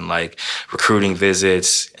 There's nothing like recruiting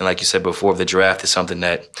visits. And like you said before, the draft is something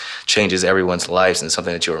that changes everyone's lives and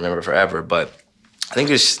something that you'll remember forever. But I think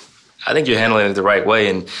you're handling it the right way.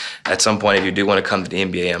 And at some point, if you do want to come to the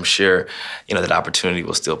NBA, I'm sure, that opportunity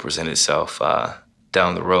will still present itself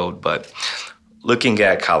down the road. But looking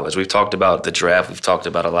at college, we've talked about the draft, we've talked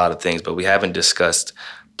about a lot of things, but we haven't discussed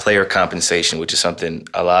player compensation, which is something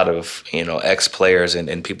a lot of, ex-players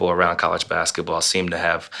and people around college basketball seem to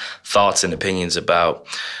have thoughts and opinions about.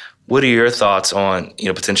 What are your thoughts on,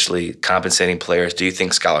 potentially compensating players? Do you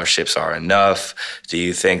think scholarships are enough? Do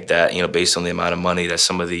you think that, based on the amount of money that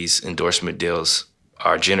some of these endorsement deals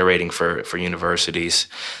are generating for universities,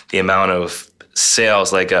 the amount of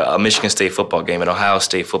sales, like a Michigan State football game, an Ohio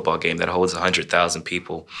State football game that holds 100,000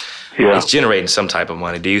 people, it's generating some type of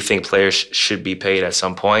money. Do you think players should be paid at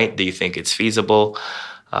some point? Do you think it's feasible?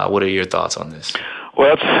 What are your thoughts on this?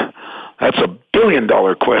 Well, That's a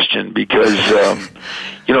billion-dollar question because,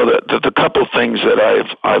 the couple things that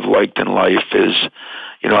I've liked in life is,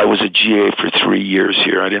 I was a GA for 3 years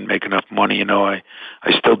here. I didn't make enough money. I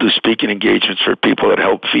still do speaking engagements for people that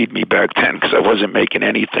helped feed me back then because I wasn't making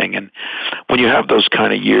anything. And when you have those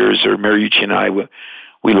kind of years, or Mariucci and I,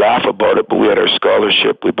 we laugh about it, but we had our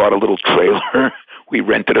scholarship. We bought a little trailer. We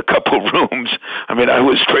rented a couple rooms. I mean, I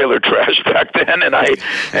was trailer trash back then,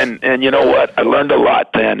 and you know what? I learned a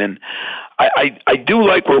lot then, and I do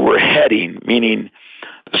like where we're heading. Meaning,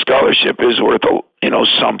 the scholarship is worth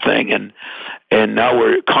something, and now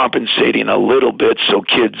we're compensating a little bit so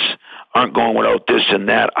kids aren't going without this and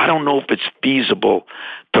that. I don't know if it's feasible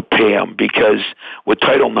to pay them because with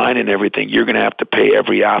Title IX and everything, you're going to have to pay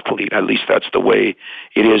every athlete. At least that's the way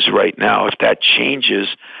it is right now. If that changes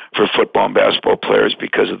for football and basketball players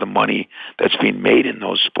because of the money that's being made in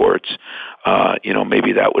those sports,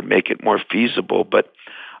 maybe that would make it more feasible. But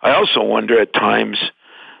I also wonder at times,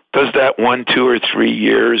 does that 1, 2, or 3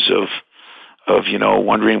 years of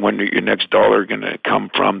wondering when your next dollar going to come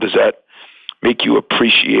from, does that make you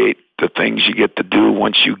appreciate the things you get to do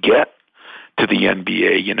once you get to the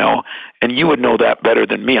NBA, And you would know that better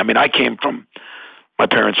than me. I mean, my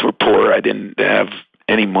parents were poor. I didn't have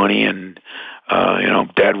any money, and,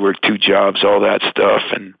 Dad worked 2 jobs, all that stuff.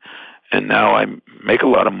 And now I make a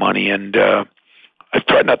lot of money, and I've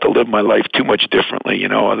tried not to live my life too much differently,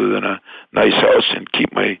 other than a nice house and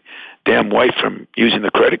keep my damn wife from using the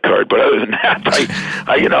credit card. But other than that,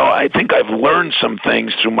 I think I've learned some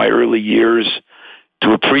things through my early years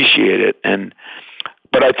to appreciate it.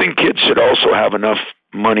 But I think kids should also have enough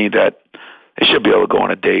money that they should be able to go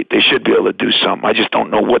on a date. They should be able to do something. I just don't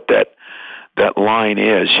know what that line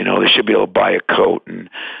is. They should be able to buy a coat and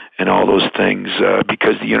all those things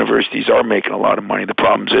because the universities are making a lot of money. The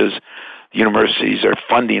problem is the universities are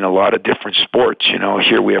funding a lot of different sports.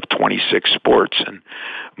 Here we have 26 sports, and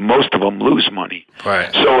most of them lose money.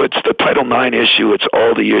 Right. So it's the Title IX issue. It's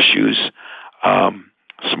all the issues.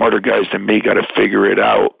 Smarter guys than me got to figure it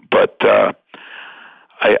out. But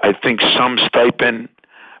I think some stipend,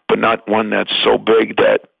 but not one that's so big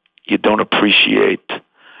that you don't appreciate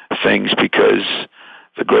things because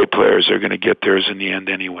the great players are going to get theirs in the end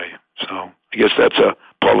anyway. So I guess that's a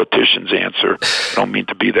politician's answer. I don't mean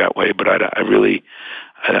to be that way, but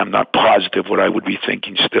I'm not positive what I would be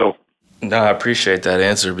thinking still. No, I appreciate that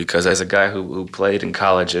answer because as a guy who played in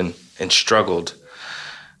college and struggled,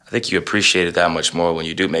 I think you appreciate it that much more when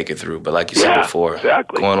you do make it through. But like you said before,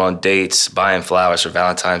 exactly. Going on dates, buying flowers for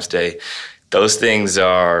Valentine's Day, those things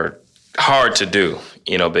are hard to do,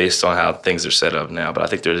 based on how things are set up now. But I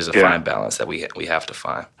think there is a fine balance that we have to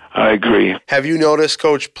find. I agree. Have you noticed,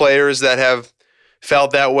 Coach, players that have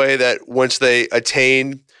felt that way, that once they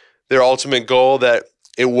attain their ultimate goal, that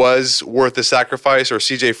it was worth the sacrifice? Or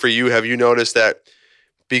CJ, for you, have you noticed that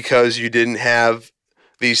because you didn't have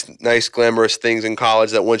these nice, glamorous things in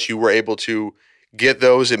college, that once you were able to get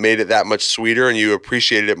those, it made it that much sweeter and you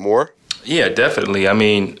appreciated it more? Yeah, definitely. I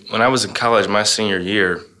mean, when I was in college, my senior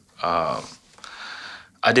year,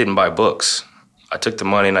 I didn't buy books. I took the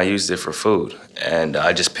money and I used it for food, and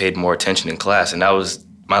I just paid more attention in class. And that was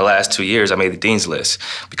my last 2 years. I made the dean's list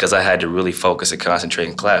because I had to really focus and concentrate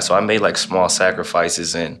in class. So I made like small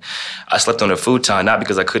sacrifices, and I slept on a futon, not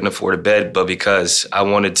because I couldn't afford a bed, but because I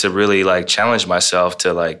wanted to really like challenge myself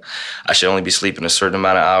to like, I should only be sleeping a certain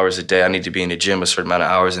amount of hours a day. I need to be in the gym a certain amount of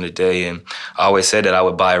hours in a day. And I always said that I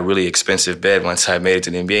would buy a really expensive bed once I made it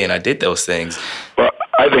to the NBA, and I did those things. Well,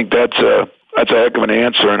 I think that's a heck of an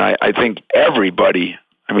answer, and I think everybody,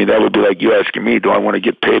 I mean, that would be like you asking me, do I want to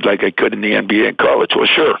get paid like I could in the NBA in college? Well,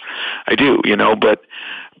 sure, I do,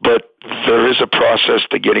 but there is a process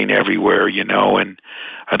to getting everywhere, and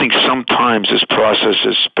I think sometimes this process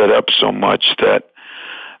is sped up so much that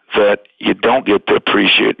you don't get to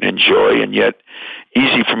appreciate and enjoy, and yet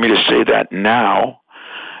easy for me to say that now.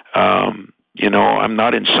 I'm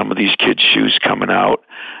not in some of these kids' shoes coming out,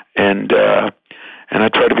 and I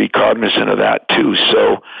try to be cognizant of that too.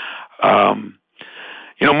 So,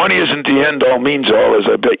 money isn't the end all means all, as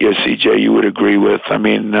I bet you, CJ, you would agree with. I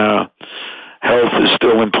mean, health is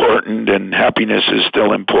still important and happiness is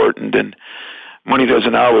still important, and money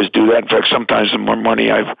doesn't always do that. In fact, sometimes the more money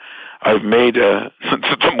I've made, the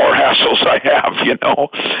more hassles I have,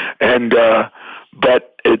 and,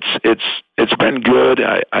 but it's been good.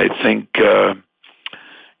 I think,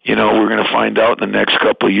 we're going to find out in the next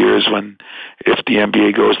couple of years if the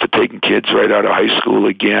NBA goes to taking kids right out of high school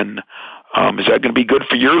again. Is that going to be good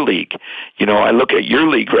for your league? I look at your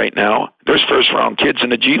league right now. There's first-round kids in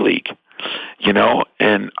the G League,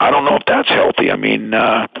 and I don't know if that's healthy. I mean,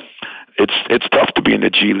 it's tough to be in the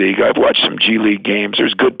G League. I've watched some G League games.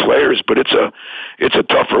 There's good players, but it's a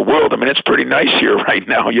tougher world. I mean, it's pretty nice here right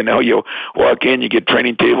now. You know, you walk in, you get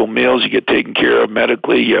training table meals, you get taken care of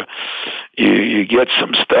medically, you get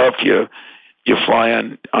some stuff, you fly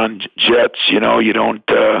on jets. You know, you don't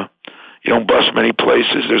bus many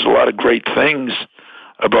places. There's a lot of great things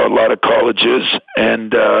about a lot of colleges,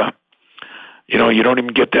 and you know, you don't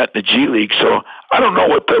even get that in the G League. So I don't know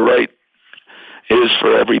what the right is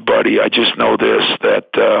for everybody. I just know this, that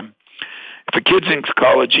if a kid's in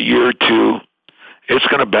college a year or two, it's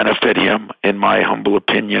going to benefit him, in my humble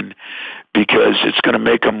opinion, because it's going to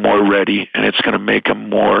make him more ready, and it's going to make him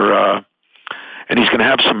more, and he's going to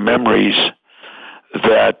have some memories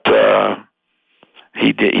that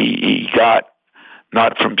he got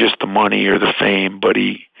not from just the money or the fame, but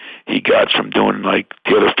he got from doing like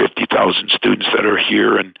the other 50,000 students that are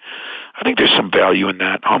here. And I think there's some value in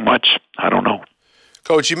that. How much? I don't know.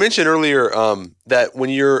 Coach, you mentioned earlier that when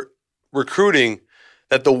you're recruiting,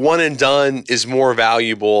 that the one and done is more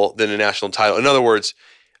valuable than a national title. In other words,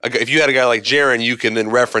 if you had a guy like Jaren, you can then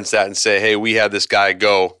reference that and say, hey, we had this guy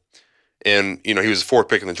go, and he was the fourth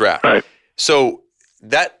pick in the draft. Right. So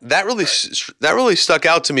that really stuck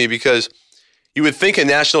out to me, because you would think a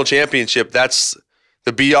national championship, that's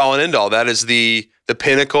the be all and end all. That is the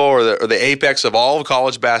pinnacle or the apex of all of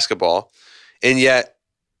college basketball. And yet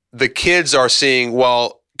the kids are seeing,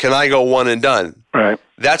 well, can I go one and done? Right.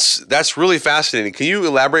 That's really fascinating. Can you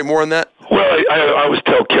elaborate more on that? Well, I always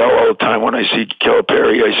tell Kel all the time when I see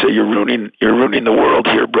Calipari, I say, you're ruining the world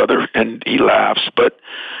here, brother. And he laughs. But,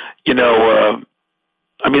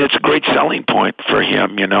 I mean, it's a great selling point for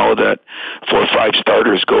him, that 4 or 5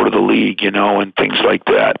 starters go to the league, and things like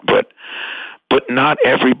that. But not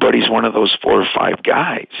everybody's one of those 4 or 5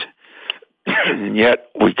 guys. And yet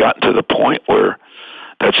we've gotten to the point where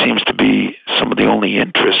that seems to be some of the only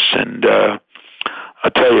interests. And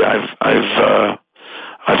I'll tell you,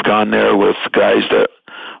 I've gone there with guys that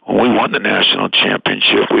when we won the national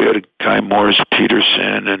championship, we had a guy, Morris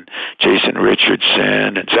Peterson and Jason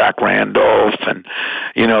Richardson and Zach Randolph, and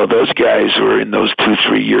those guys were in those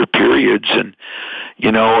 2-3 year periods, and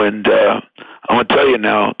I want to tell you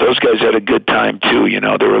now, those guys had a good time too.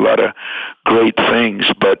 There were a lot of great things,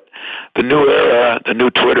 but the new era, the new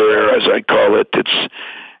Twitter era, as I call it,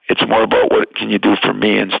 it's more about what can you do for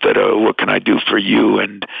me instead of what can I do for you,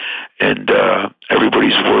 and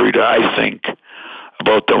everybody's worried, I think,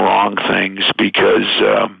 about the wrong things, because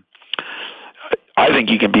I think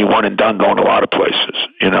you can be one and done going a lot of places.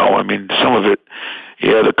 I mean, some of it,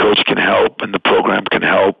 the coach can help and the program can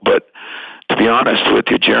help, but to be honest with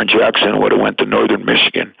you, Jaren Jackson would have went to Northern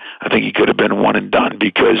Michigan. I think he could have been one and done,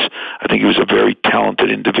 because I think he was a very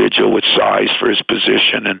talented individual with size for his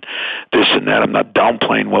position and this and that. I'm not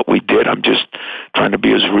downplaying what we did. I'm just trying to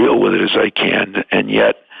be as real with it as I can. And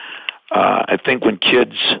yet, I think when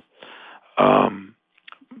kids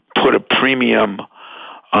put a premium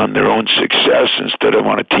on their own success instead of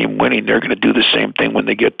on a team winning, they're going to do the same thing when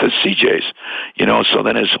they get to CJs. So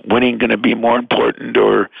then is winning going to be more important,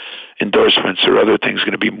 or endorsements or other things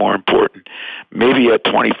going to be more important? Maybe at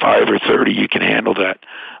 25 or 30 you can handle that.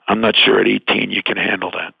 I'm not sure at 18 you can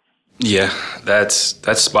handle that. Yeah, that's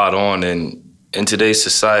spot on. And in today's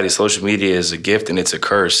society, social media is a gift and it's a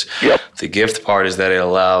curse. Yep. The gift part is that it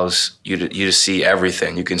allows you to see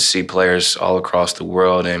everything. You can see players all across the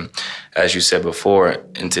world. And as you said before,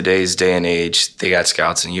 in today's day and age, they got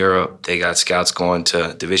scouts in Europe. They got scouts going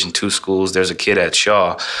to Division II schools. There's a kid at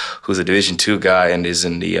Shaw who's a Division II guy and is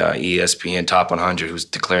in the ESPN Top 100 who's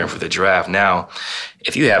declaring for the draft. Now,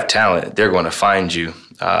 if you have talent, they're going to find you.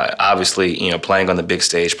 Obviously, playing on the big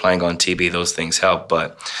stage, playing on TV, those things help.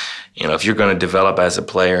 But if you're going to develop as a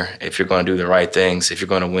player, if you're going to do the right things, if you're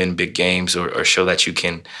going to win big games or show that you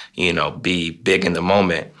can, be big in the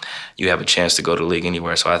moment, you have a chance to go to the league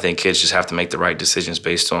anywhere. So I think kids just have to make the right decisions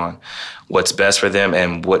based on what's best for them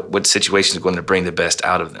and what situation is going to bring the best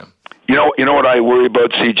out of them. You know what I worry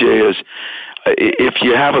about, CJ, is if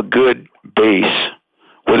you have a good base,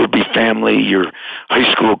 whether it be family, your high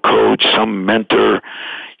school coach, some mentor,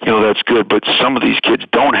 that's good. But some of these kids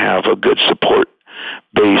don't have a good support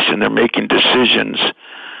base, and they're making decisions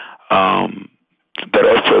that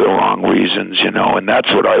are for the wrong reasons, and that's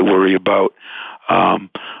what I worry about.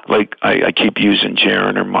 Like I keep using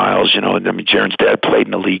Jaren or Miles, Jaren's dad played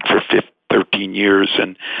in the league for 13 years,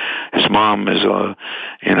 and his mom is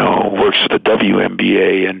works for the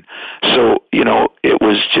WNBA, and so it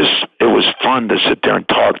was fun to sit there and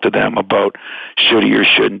talk to them about should he or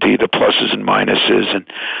shouldn't he, the pluses and minuses, and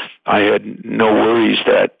I had no worries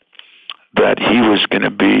that he was going to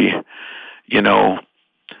be,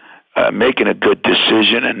 making a good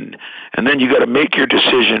decision, and then you got to make your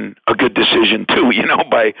decision a good decision too,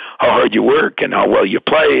 by how hard you work and how well you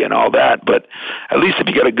play and all that. But at least if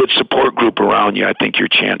you got a good support group around you, I think your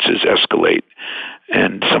chances escalate.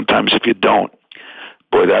 And sometimes if you don't,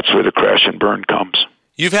 boy, that's where the crash and burn comes.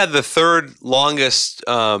 You've had the third longest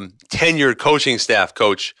tenured coaching staff,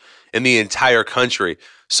 Coach, in the entire country.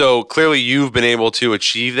 So clearly you've been able to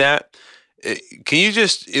achieve that. Can you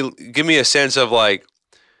just give me a sense of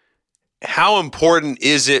how important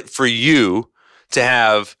is it for you to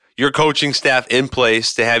have your coaching staff in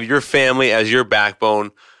place, to have your family as your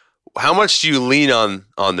backbone? How much do you lean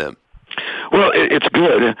on them? Well, it's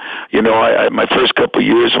good. My first couple of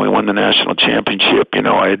years when we won the national championship,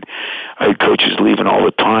 I had coaches leaving all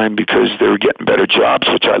the time because they were getting better jobs,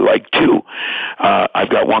 which I like too. I've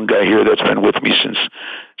got one guy here that's been with me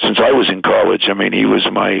since I was in college. I mean, he was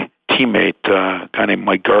my teammate, a guy named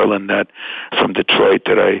Mike Garland from Detroit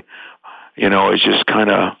that is just kind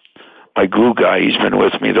of my glue guy. He's been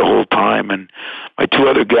with me the whole time. And my two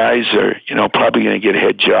other guys are, probably going to get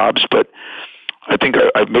head jobs, but I think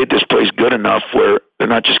I've made this place good enough where they're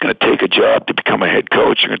not just going to take a job to become a head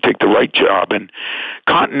coach. They're going to take the right job. And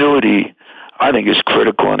continuity, I think, is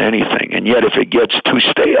critical in anything. And yet if it gets too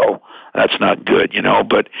stale, that's not good,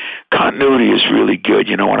 But continuity is really good.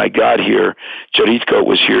 When I got here, Judd Heathcote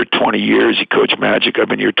was here 20 years. He coached Magic. I've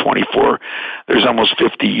been here 24. There's almost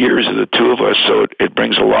 50 years of the two of us, so it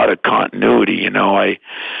brings a lot of continuity.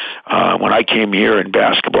 When I came here in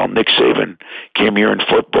basketball, Nick Saban came here in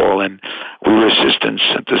football, and we were assistants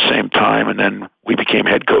at the same time, and then we became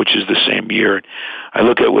head coaches the same year. I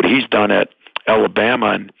look at what he's done at Alabama,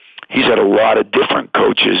 and he's had a lot of different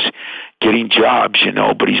coaches getting jobs,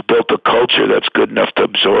 but he's built a culture that's good enough to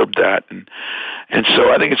absorb that. And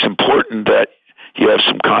so I think it's important that you have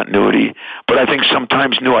some continuity, but I think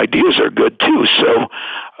sometimes new ideas are good too. So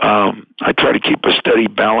I try to keep a steady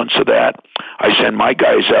balance of that. I send my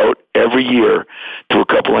guys out every year to a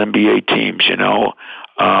couple NBA teams, so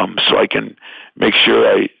I can make sure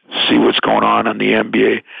I see what's going on in the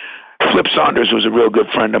NBA. Flip Saunders was a real good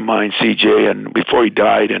friend of mine, CJ, and before he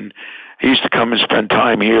died, and he used to come and spend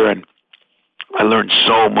time here, and I learned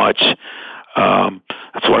so much.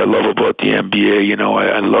 That's what I love about the NBA.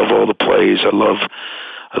 I love all the plays. I love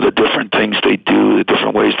the different things they do, the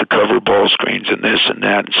different ways to cover ball screens and this and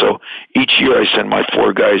that. And so each year I send my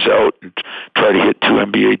 4 guys out and try to hit 2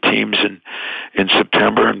 NBA teams in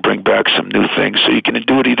September and bring back some new things. So you can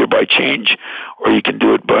do it either by change or you can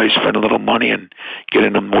do it by spending a little money and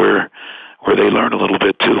getting them where they learn a little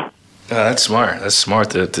bit too. That's smart. That's smart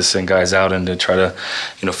to send guys out and to try to,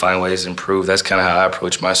 find ways to improve. That's kind of how I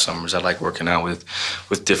approach my summers. I like working out with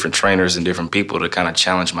different trainers and different people to kind of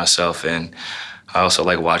challenge myself. And I also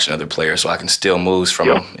like watching other players so I can steal moves from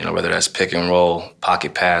them, whether that's pick and roll,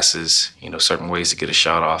 pocket passes, certain ways to get a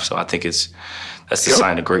shot off. So I think that's the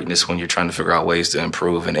sign of greatness when you're trying to figure out ways to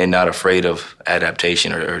improve and not afraid of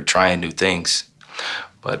adaptation or trying new things.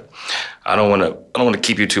 But I don't want to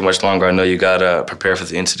keep you too much longer. I know you got to prepare for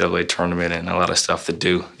the NCAA tournament and a lot of stuff to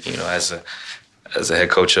do, as a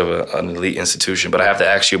head coach of an elite institution. But I have to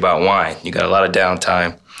ask you about wine. You got a lot of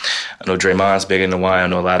downtime. I know Draymond's big into wine. I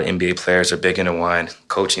know a lot of NBA players are big into wine.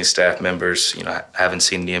 Coaching staff members, haven't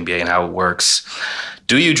seen the NBA and how it works.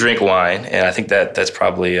 Do you drink wine? And I think that's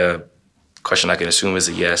probably a question I can assume is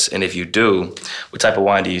a yes. And if you do, what type of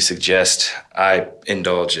wine do you suggest I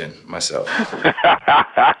indulge in myself?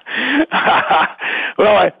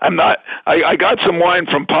 Well, I'm not. I got some wine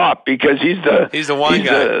from Pop because he's the wine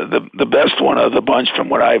guy, the best one of the bunch from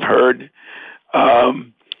what I've heard.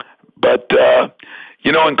 But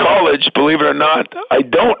in college, believe it or not, I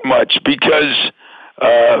don't much because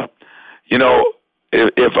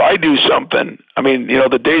if I do something,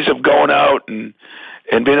 the days of going out and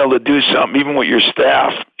being able to do something, even with your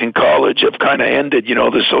staff in college, have kind of ended.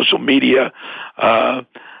 The social media.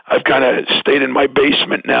 I've kind of stayed in my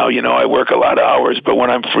basement now. I work a lot of hours, but when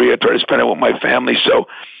I'm free, I try to spend it with my family. So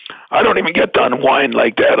I don't even get to unwind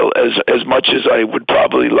like that as much as I would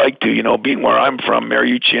probably like to. Being where I'm from,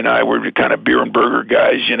 Mariucci and I were kind of beer and burger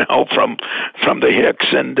guys. From the Hicks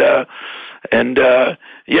and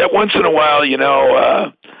once in a while,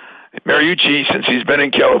 Mariucci, since he's been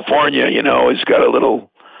in California, has got a little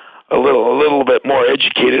bit more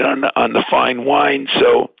educated on the fine wine.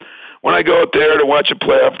 So when I go out there to watch a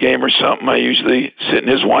playoff game or something, I usually sit in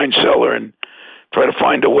his wine cellar and try to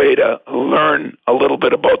find a way to learn a little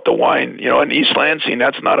bit about the wine. In East Lansing,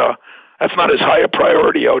 that's not as high a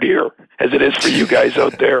priority out here as it is for you guys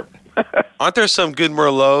out there. Aren't there some good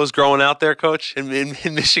Merlots growing out there, Coach, in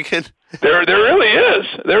Michigan? There really is.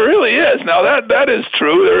 There really is. Now that is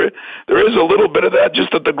true. There is a little bit of that,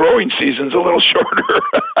 just that the growing season's a little shorter.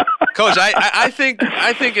 Coach, I think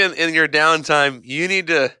in your downtime you need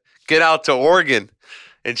to get out to Oregon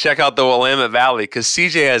and check out the Willamette Valley, because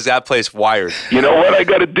CJ has that place wired. You know what? I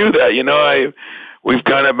got to do that. We've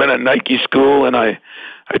kind of been a Nike school, and I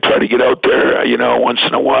try to get out there, once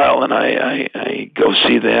in a while, and I go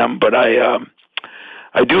see them. But I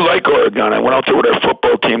do like Oregon. I went out there with our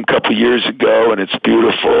football team a couple of years ago, and it's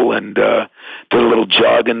beautiful, and did a little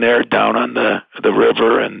jogging there down on the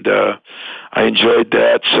river, and I enjoyed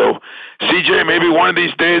that. So, CJ, maybe one of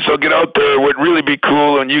these days I'll get out there. It would really be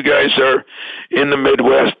cool, and you guys are in the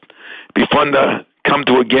Midwest. It'd be fun to come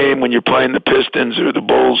to a game when you're playing the Pistons or the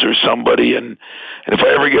Bulls or somebody, and if I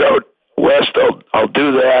ever get out west, I'll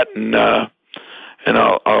do that, and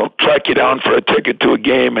I'll track you down for a ticket to a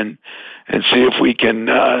game and see if we can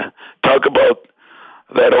talk about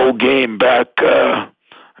that old game back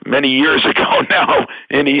many years ago now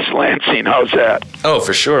in East Lansing. How's that? Oh,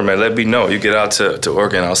 for sure, man. Let me know. You get out to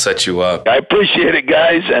Oregon, I'll set you up. I appreciate it,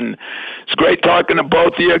 guys, and it's great talking to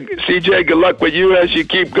both of you. CJ, good luck with you as you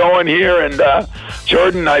keep going here, and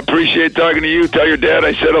Jordan, I appreciate talking to you. Tell your dad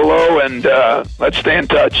I said hello, and let's stay in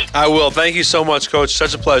touch. I will. Thank you so much, Coach.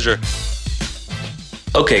 Such a pleasure.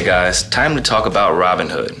 Okay, guys, time to talk about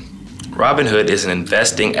Robinhood. Robinhood is an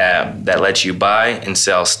investing app that lets you buy and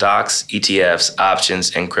sell stocks, ETFs,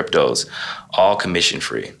 options, and cryptos, all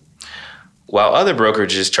commission-free. While other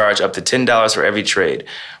brokerages charge up to $10 for every trade,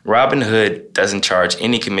 Robinhood doesn't charge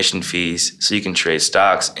any commission fees, so you can trade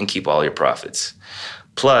stocks and keep all your profits.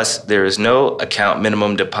 Plus, there is no account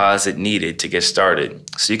minimum deposit needed to get started,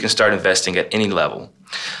 so you can start investing at any level.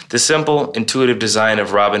 The simple, intuitive design of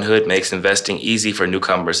Robinhood makes investing easy for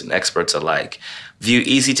newcomers and experts alike. View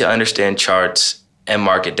easy-to-understand charts and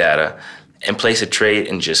market data, and place a trade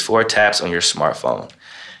in just 4 taps on your smartphone.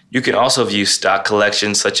 You can also view stock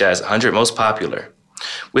collections such as 100 Most Popular.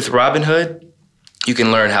 With Robinhood, you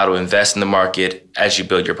can learn how to invest in the market as you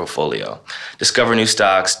build your portfolio. Discover new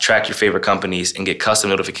stocks, track your favorite companies, and get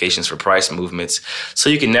custom notifications for price movements so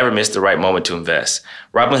you can never miss the right moment to invest.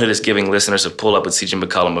 Robinhood is giving listeners of Pull Up with CJ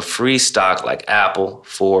McCollum a free stock like Apple,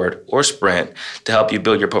 Ford, or Sprint to help you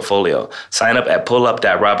build your portfolio. Sign up at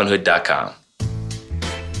pullup.robinhood.com.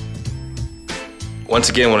 Once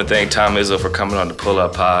again, I want to thank Tom Izzo for coming on the Pull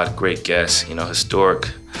Up Pod. Great guest,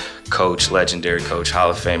 historic coach, legendary coach,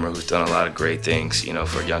 Hall of Famer who's done a lot of great things,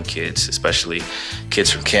 for young kids, especially kids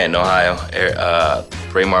from Canton, Ohio.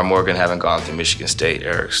 Raymar Morgan haven't gone through Michigan State.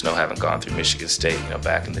 Eric Snow haven't gone through Michigan State,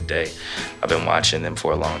 back in the day. I've been watching them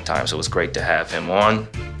for a long time, so it was great to have him on.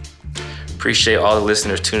 Appreciate all the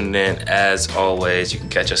listeners tuning in. As always, you can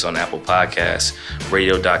catch us on Apple Podcasts,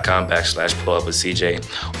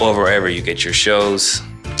 radio.com/pullupwithcj, or wherever you get your shows.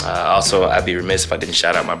 Also, I'd be remiss if I didn't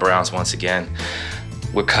shout out my Browns once again.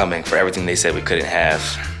 We're coming for everything they said we couldn't have.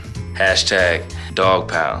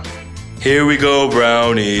 #DogPound. Here we go,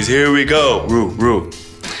 Brownies. Here we go. Roo, roo.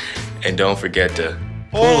 And don't forget to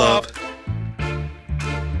pull up.